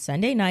on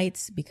Sunday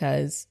nights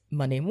because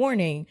Monday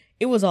morning,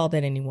 it was all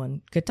that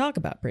anyone could talk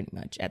about pretty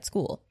much at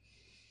school.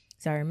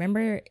 So I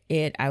remember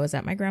I was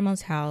at my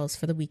grandma's house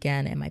for the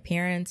weekend and my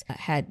parents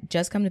had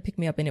just come to pick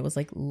me up and it was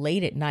like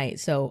late at night.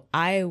 So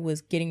I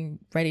was getting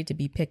ready to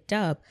be picked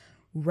up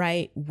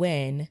right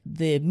when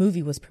the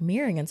movie was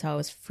premiering. And so I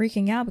was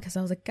freaking out because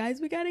I was like,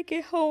 guys, we gotta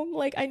get home.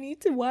 Like I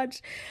need to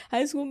watch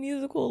High School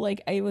Musical.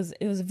 Like it was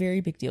a very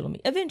big deal to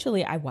me.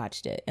 Eventually I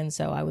watched it. And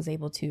so I was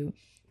able to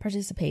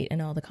participate in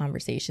all the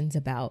conversations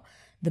about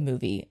the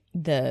movie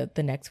the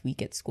next week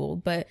at school.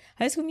 But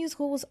High School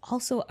Musical was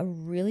also a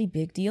really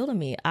big deal to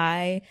me.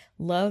 I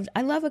love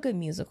a good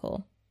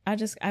musical.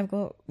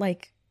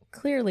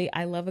 Clearly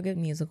I love a good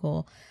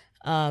musical.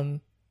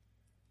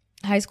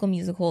 High School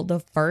Musical,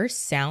 the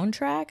first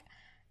soundtrack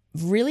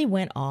really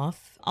went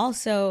off.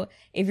 Also,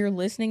 if you're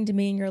listening to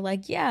me and you're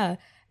like, yeah,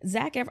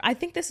 Zac Efron, I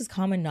think this is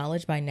common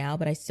knowledge by now,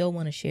 but I still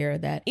want to share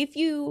that if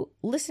you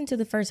listen to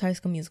the first High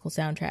School Musical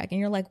soundtrack and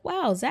you're like,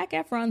 wow, Zac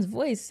Efron's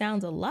voice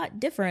sounds a lot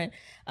different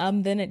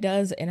than it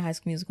does in High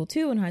School Musical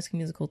 2 and High School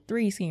Musical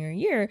 3 senior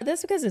year,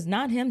 that's because it's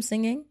not him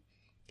singing.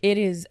 It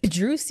is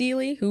Drew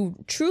Seeley, who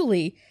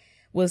truly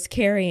was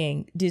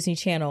carrying Disney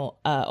Channel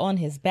on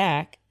his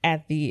back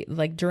at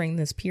during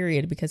this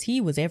period because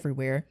he was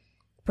everywhere.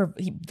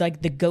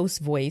 Like the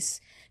ghost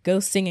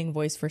singing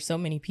voice for so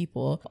many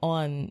people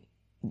on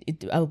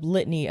a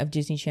litany of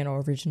Disney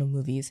Channel original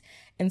movies.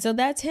 And so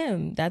that's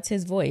him. That's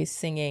his voice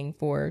singing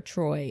for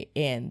Troy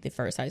in the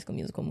first High School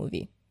Musical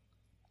movie.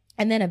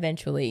 And then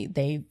eventually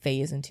they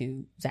phase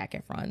into Zac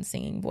Efron's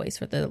singing voice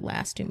for the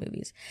last two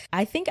movies.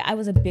 I think I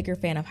was a bigger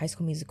fan of High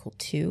School Musical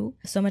 2,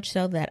 so much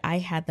so that I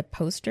had the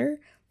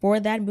poster for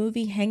that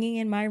movie hanging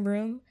in my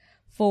room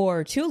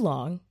for too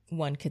long,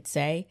 one could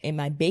say, in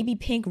my baby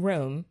pink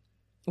room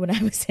when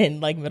I was in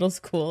like middle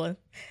school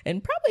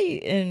and probably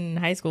in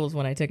high school is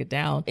when I took it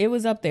down. It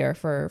was up there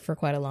for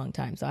quite a long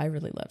time. So I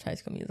really loved High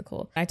School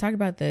Musical. I talked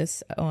about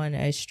this on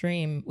a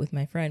stream with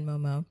my friend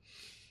Momo.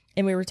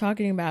 And we were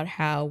talking about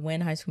how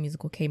when High School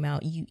Musical came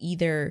out, you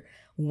either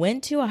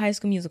went to a High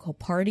School Musical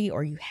party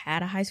or you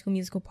had a High School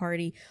Musical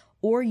party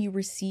or you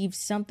received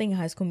something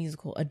High School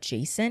Musical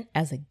adjacent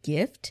as a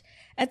gift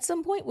at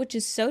some point, which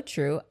is so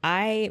true.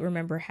 I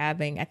remember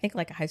having, I think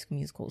like a High School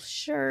Musical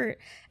shirt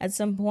at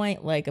some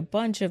point, like a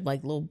bunch of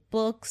like little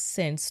books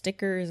and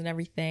stickers and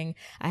everything.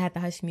 I had the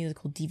High School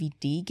Musical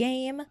DVD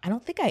game. I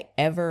don't think I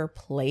ever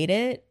played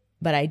it,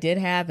 but I did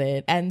have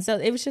it. And so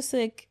it was just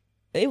like,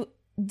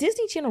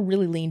 Disney Channel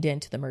really leaned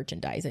into the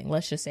merchandising.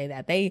 Let's just say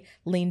that they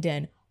leaned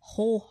in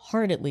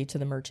wholeheartedly to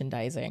the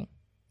merchandising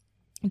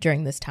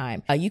during this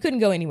time. You couldn't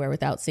go anywhere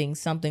without seeing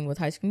something with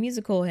High School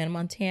Musical, Hannah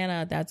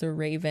Montana, That's a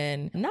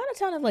Raven. Not a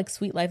ton of like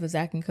Sweet Life of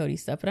Zack and Cody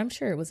stuff, but I'm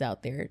sure it was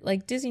out there.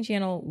 Like Disney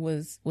Channel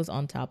was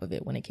on top of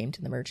it when it came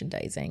to the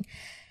merchandising.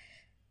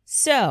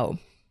 So,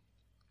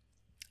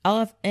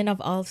 of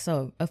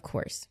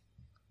course,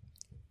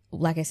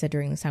 like I said,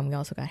 during this time, we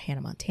also got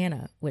Hannah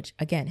Montana, which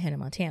again, Hannah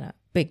Montana,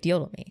 big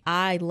deal to me.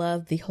 I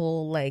love the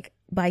whole like,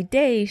 by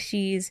day,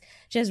 she's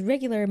just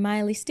regular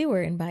Miley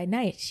Stewart, and by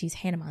night, she's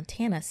Hannah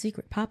Montana,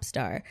 secret pop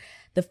star.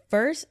 The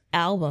first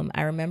album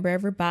I remember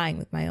ever buying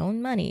with my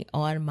own money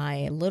on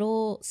my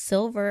little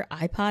silver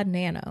iPod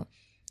Nano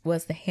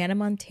was the Hannah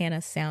Montana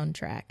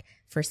soundtrack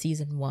for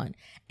season 1.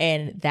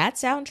 And that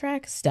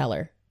soundtrack,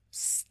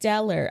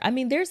 stellar. I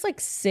mean, there's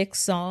like 6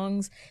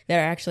 songs that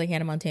are actually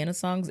Hannah Montana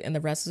songs, and the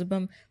rest of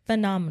them,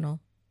 phenomenal.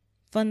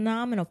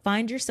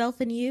 Find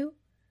Yourself in You.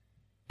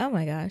 Oh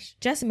my gosh.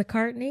 Jesse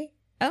McCartney.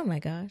 Oh my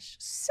gosh.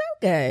 So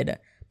good.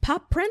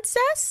 Pop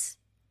Princess.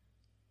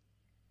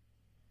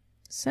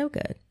 So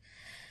good.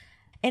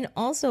 And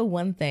also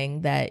one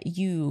thing that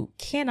you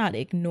cannot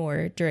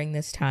ignore during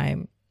this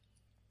time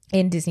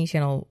in Disney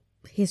Channel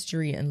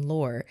history and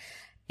lore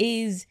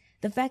is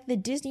the fact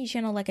that Disney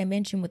Channel, like I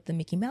mentioned with the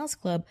Mickey Mouse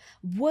Club,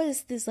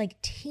 was this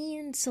like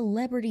teen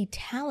celebrity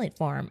talent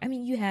farm. I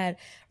mean, you had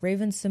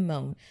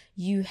Raven-Symoné,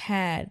 you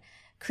had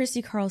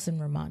Christy Carlson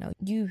Romano,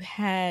 you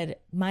had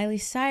Miley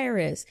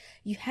Cyrus,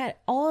 you had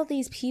all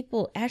these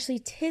people, Ashley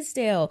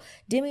Tisdale,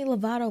 Demi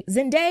Lovato,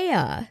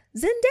 Zendaya,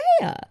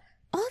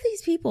 all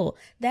these people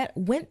that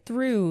went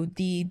through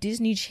the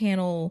Disney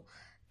Channel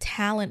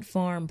talent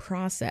farm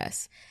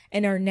process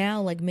and are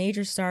now like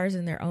major stars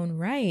in their own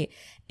right.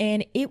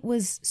 And it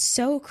was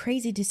so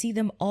crazy to see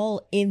them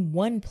all in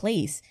one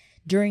place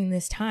during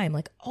this time.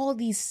 Like all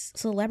these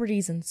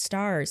celebrities and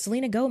stars,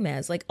 Selena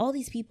Gomez, like all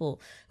these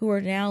people who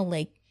are now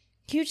like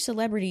huge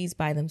celebrities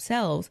by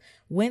themselves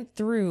went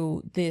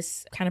through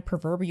this kind of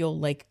proverbial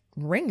like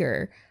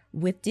ringer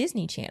with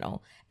Disney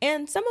Channel.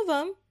 And some of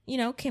them, you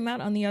know, came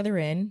out on the other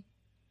end,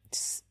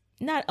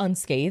 not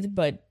unscathed,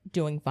 but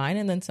doing fine.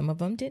 And then some of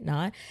them did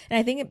not. And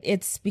I think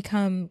it's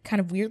become kind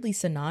of weirdly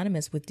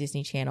synonymous with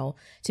Disney Channel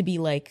to be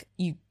like,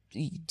 you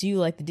do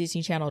like the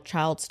Disney Channel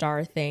child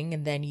star thing,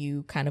 and then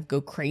you kind of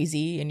go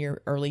crazy in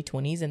your early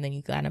 20s, and then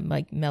you kind of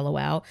like mellow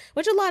out,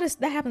 which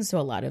that happens to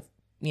a lot of,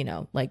 you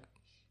know, like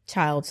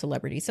child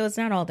celebrities. So it's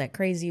not all that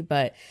crazy,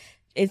 but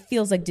it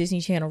feels like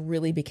Disney Channel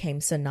really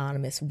became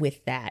synonymous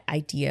with that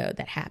idea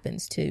that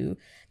happens to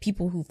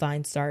people who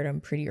find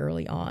stardom pretty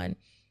early on.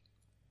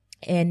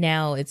 And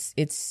now it's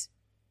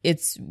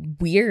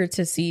weird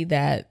to see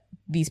that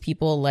these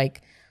people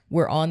like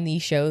were on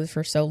these shows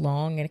for so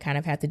long and kind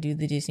of had to do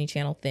the Disney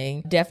Channel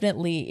thing.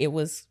 Definitely it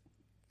was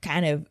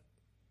kind of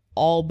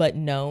all but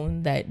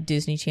known that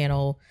Disney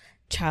Channel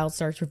child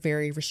stars were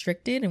very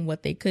restricted in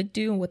what they could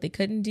do and what they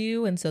couldn't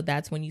do. And so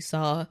that's when you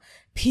saw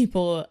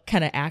people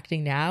kind of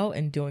acting out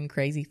and doing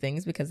crazy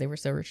things because they were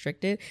so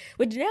restricted,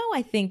 which now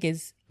I think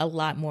is a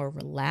lot more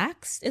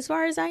relaxed as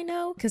far as I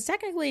know. Because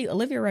technically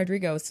Olivia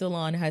Rodrigo is still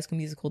on High School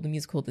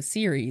Musical, the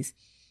series.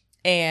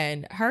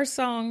 And her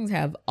songs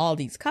have all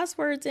these cuss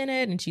words in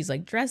it. And she's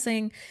like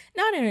dressing,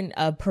 not in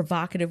a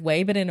provocative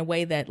way, but in a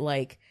way that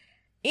like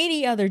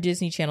any other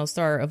Disney Channel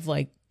star of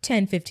like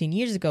 10, 15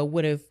 years ago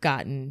would have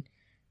gotten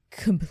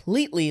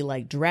completely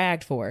like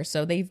dragged for.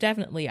 So they've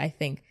definitely, I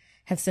think,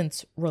 have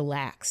since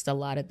relaxed a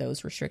lot of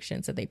those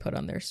restrictions that they put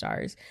on their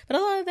stars. But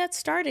a lot of that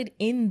started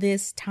in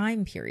this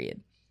time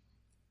period.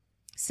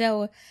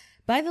 So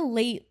by the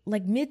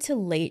mid to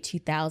late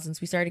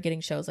 2000s, we started getting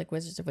shows like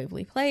Wizards of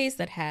Waverly Place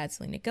that had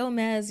Selena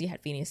Gomez. You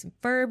had Phineas and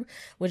Ferb,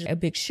 which is a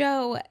big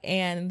show.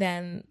 And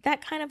then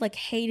that kind of like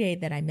heyday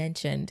that I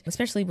mentioned,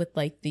 especially with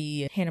like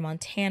the Hannah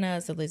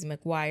Montanas, the Lizzie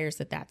McGuires,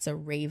 the That's So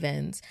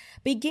Ravens,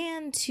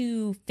 began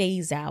to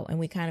phase out. And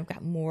we kind of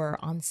got more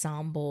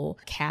ensemble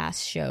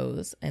cast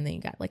shows. And then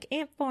you got like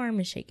Ant Farm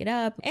and Shake It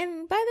Up.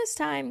 And by this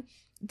time,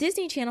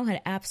 Disney Channel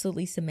had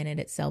absolutely cemented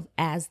itself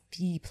as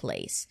the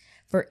place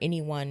for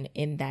anyone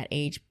in that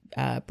age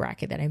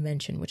bracket that I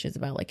mentioned, which is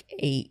about like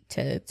 8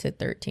 to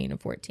 13 and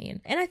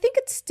 14. And I think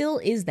it still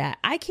is that.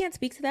 I can't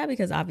speak to that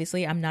because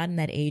obviously I'm not in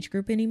that age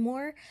group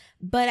anymore,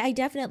 but I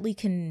definitely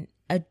can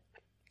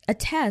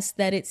attest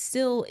that it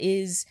still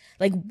is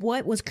like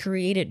what was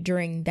created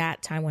during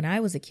that time when I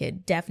was a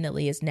kid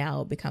definitely has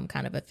now become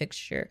kind of a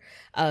fixture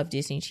of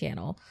Disney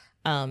Channel.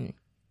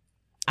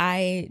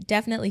 I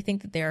definitely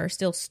think that there are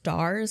still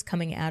stars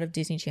coming out of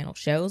Disney Channel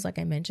shows, like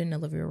I mentioned,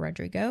 Olivia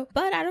Rodrigo,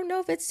 but I don't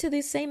know if it's to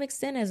the same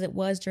extent as it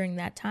was during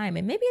that time.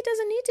 And maybe it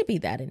doesn't need to be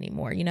that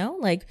anymore, you know,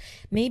 like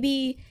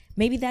maybe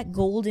that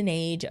golden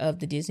age of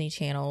the Disney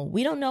Channel,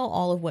 we don't know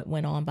all of what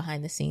went on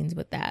behind the scenes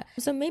with that.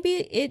 So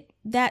maybe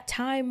that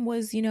time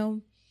was, you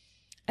know,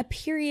 a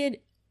period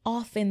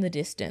off in the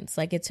distance,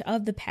 like it's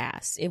of the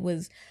past. It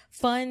was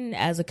fun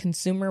as a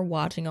consumer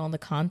watching all the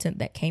content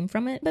that came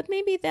from it, but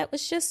maybe that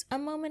was just a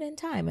moment in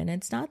time and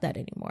it's not that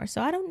anymore.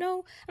 So I don't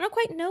know. I don't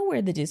quite know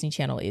where the Disney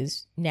Channel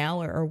is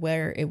now or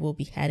where it will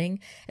be heading.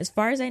 As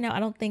far as I know, I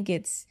don't think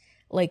it's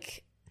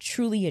like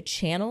truly a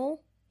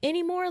channel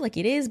anymore. Like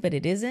it is, but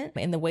it isn't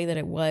in the way that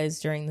it was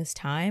during this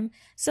time.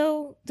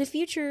 So the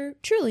future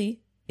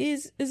truly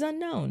is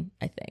unknown,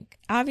 I think.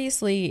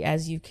 Obviously,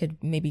 as you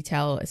could maybe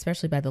tell,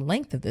 especially by the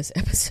length of this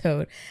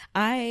episode,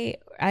 I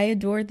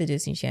adored the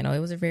Disney Channel. It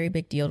was a very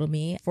big deal to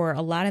me. For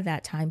a lot of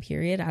that time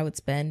period, I would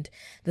spend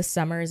the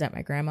summers at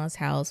my grandma's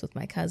house with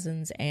my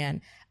cousins,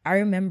 and I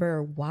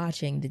remember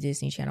watching the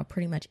Disney Channel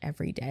pretty much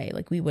every day.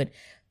 Like we would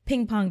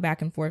ping pong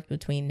back and forth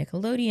between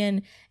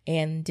Nickelodeon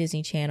and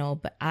Disney Channel,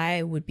 but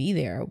I would be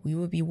there. We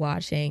would be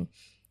watching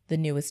the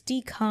newest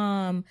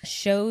DCOM,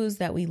 shows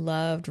that we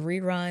loved,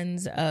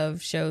 reruns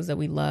of shows that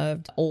we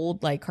loved,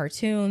 old like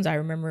cartoons. I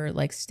remember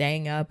like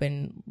staying up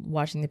and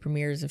watching the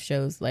premieres of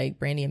shows like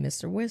Brandy and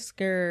Mr.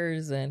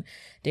 Whiskers and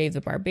Dave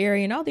the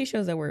Barbarian, all these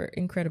shows that were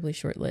incredibly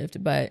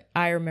short-lived, but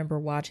I remember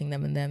watching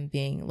them and them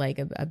being like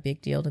a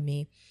big deal to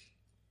me.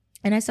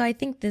 And I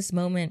think this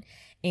moment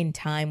in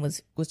time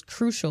was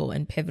crucial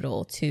and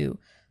pivotal to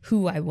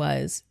who I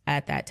was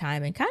at that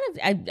time. And kind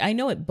of, I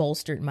know it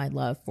bolstered my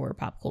love for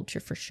pop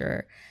culture for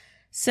sure.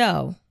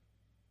 So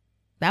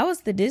that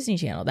was the Disney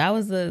Channel. That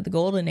was the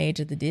golden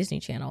age of the Disney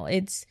Channel.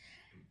 It's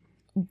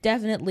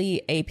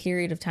definitely a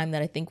period of time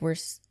that I think we're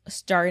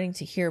starting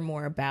to hear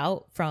more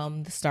about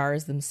from the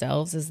stars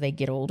themselves as they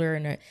get older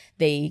and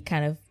they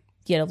kind of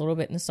get a little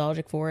bit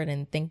nostalgic for it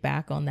and think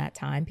back on that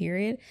time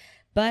period.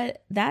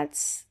 but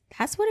that's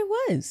what it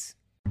was.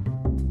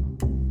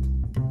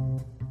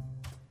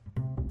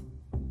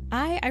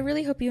 I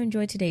really hope you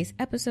enjoyed today's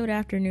episode,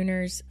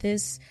 Afternooners.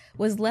 This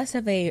was less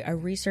of a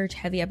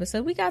research-heavy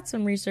episode. We got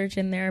some research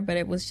in there, but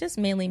it was just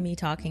mainly me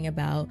talking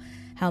about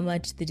how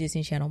much the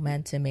Disney Channel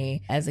meant to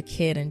me as a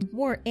kid, and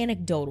more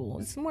anecdotal.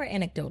 It's a more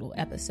anecdotal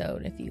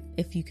episode,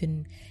 if you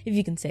can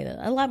say that.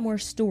 A lot more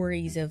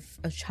stories of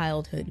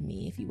childhood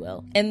me, if you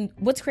will. And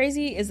what's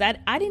crazy is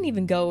that I didn't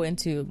even go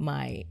into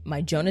my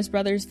Jonas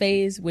Brothers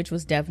phase, which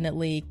was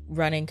definitely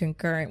running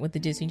concurrent with the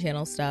Disney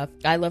Channel stuff.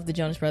 I love the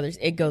Jonas Brothers.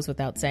 It goes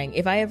without saying.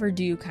 If I ever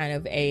do kind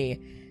of a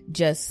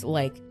just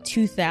like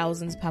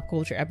 2000s pop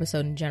culture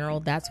episode in general,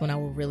 that's when I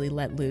will really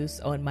let loose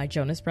on my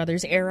Jonas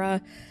Brothers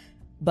era.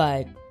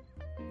 But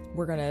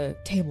we're gonna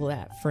table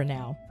that for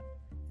now.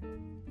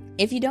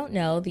 If you don't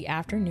know, the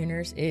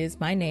Afternooners is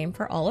my name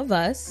for all of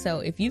us. So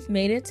if you've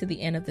made it to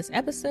the end of this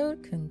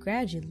episode,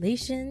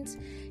 congratulations,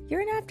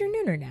 you're an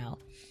Afternooner now.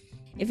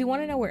 If you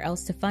want to know where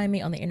else to find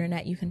me on the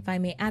internet, you can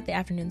find me at The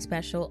Afternoon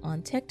Special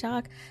on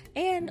TikTok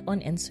and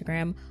on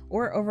Instagram,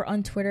 or over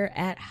on Twitter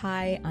at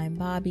Hi, I'm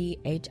Bobby,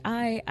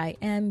 HIIMBOBBI.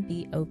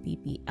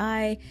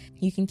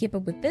 You can keep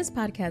up with this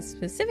podcast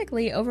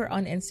specifically over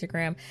on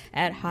Instagram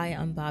at Hi,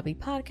 I'm Bobby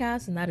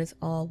Podcast, and that is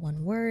all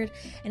one word.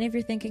 And if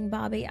you're thinking,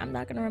 Bobby, I'm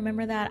not going to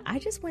remember that, I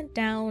just went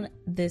down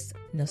this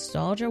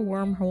nostalgia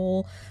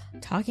wormhole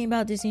talking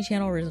about Disney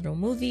Channel original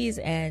movies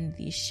and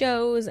these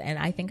shows, and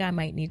I think I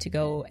might need to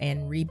go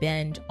and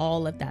re-binge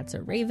all of That's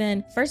a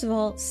Raven. First of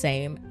all,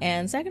 same.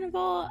 And second of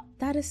all,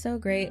 that is so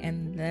great,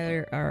 and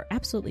there are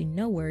absolutely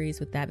no worries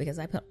with that because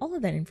I put all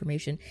of that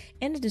information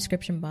in the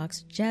description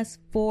box just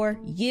for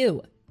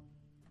you.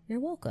 You're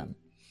welcome.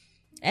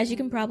 As you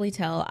can probably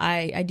tell,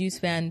 I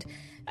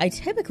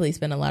typically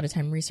spend a lot of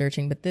time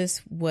researching, but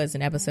this was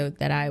an episode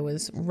that I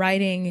was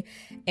writing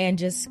and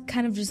just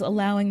kind of just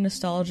allowing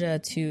nostalgia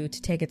to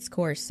take its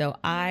course. So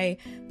I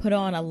put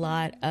on a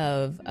lot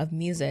of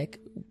music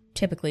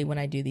typically when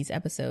I do these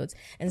episodes.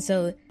 And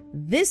so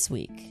this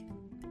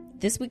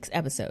week's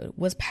episode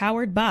was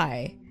powered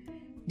by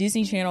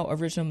Disney Channel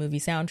original movie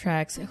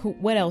soundtracks.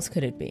 What else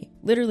could it be?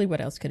 Literally, what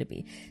else could it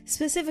be?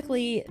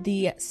 Specifically,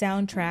 the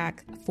soundtrack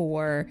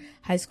for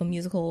High School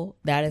Musical.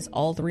 That is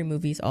all 3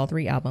 movies, all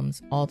 3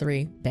 albums, all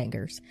 3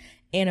 bangers.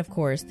 And of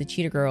course, the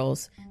Cheetah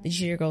Girls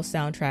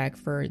soundtrack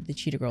for the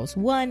Cheetah Girls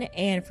 1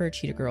 and for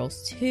Cheetah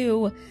Girls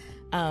 2.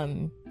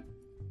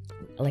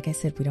 Like I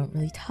said, we don't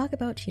really talk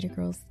about Cheetah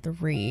Girls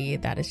 3.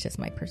 That is just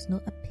my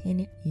personal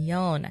opinion.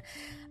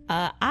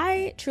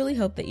 I truly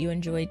hope that you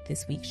enjoyed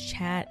this week's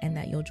chat and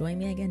that you'll join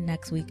me again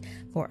next week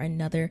for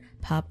another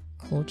pop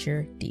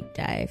culture deep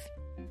dive.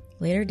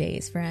 Later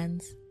days,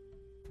 friends.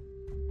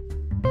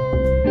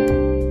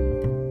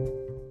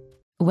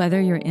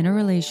 Whether you're in a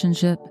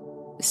relationship,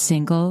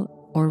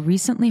 single, or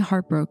recently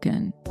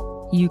heartbroken,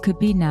 you could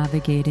be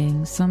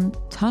navigating some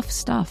tough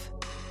stuff.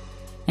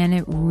 And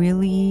it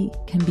really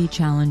can be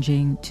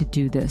challenging to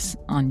do this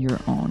on your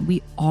own.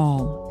 We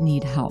all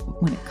need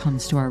help when it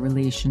comes to our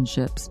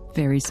relationships,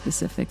 very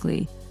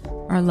specifically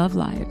our love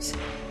lives.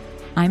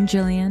 I'm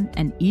Jillian,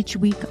 and each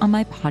week on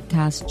my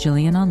podcast,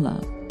 Jillian on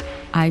Love,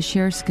 I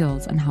share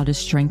skills on how to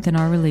strengthen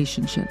our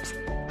relationships,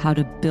 how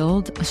to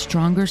build a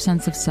stronger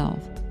sense of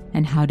self,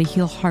 and how to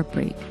heal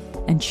heartbreak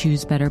and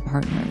choose better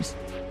partners.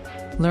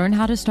 Learn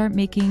how to start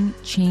making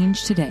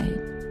change today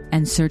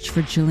and search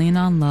for Jillian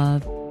on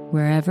Love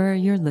wherever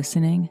you're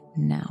listening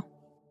now.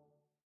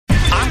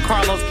 I'm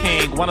Carlos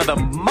King, one of the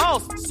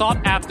most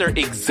sought-after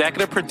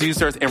executive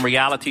producers in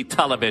reality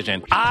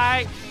television.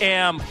 I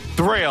am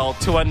thrilled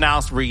to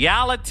announce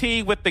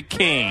Reality with the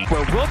King,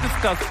 where we'll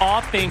discuss all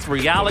things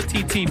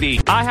reality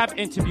TV. I have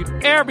interviewed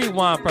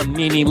everyone from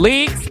Nene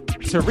Leakes,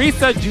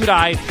 Teresa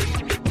Giudice,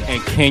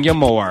 and Kenya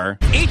Moore.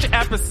 Each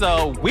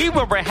episode, we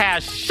will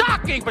rehash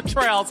shocking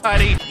portrayals,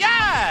 honey.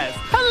 Yes!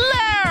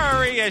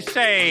 Hilarious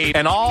shade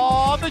and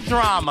all the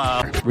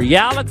drama.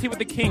 Reality with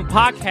the King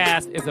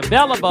podcast is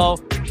available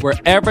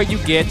wherever you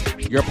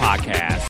get your podcasts.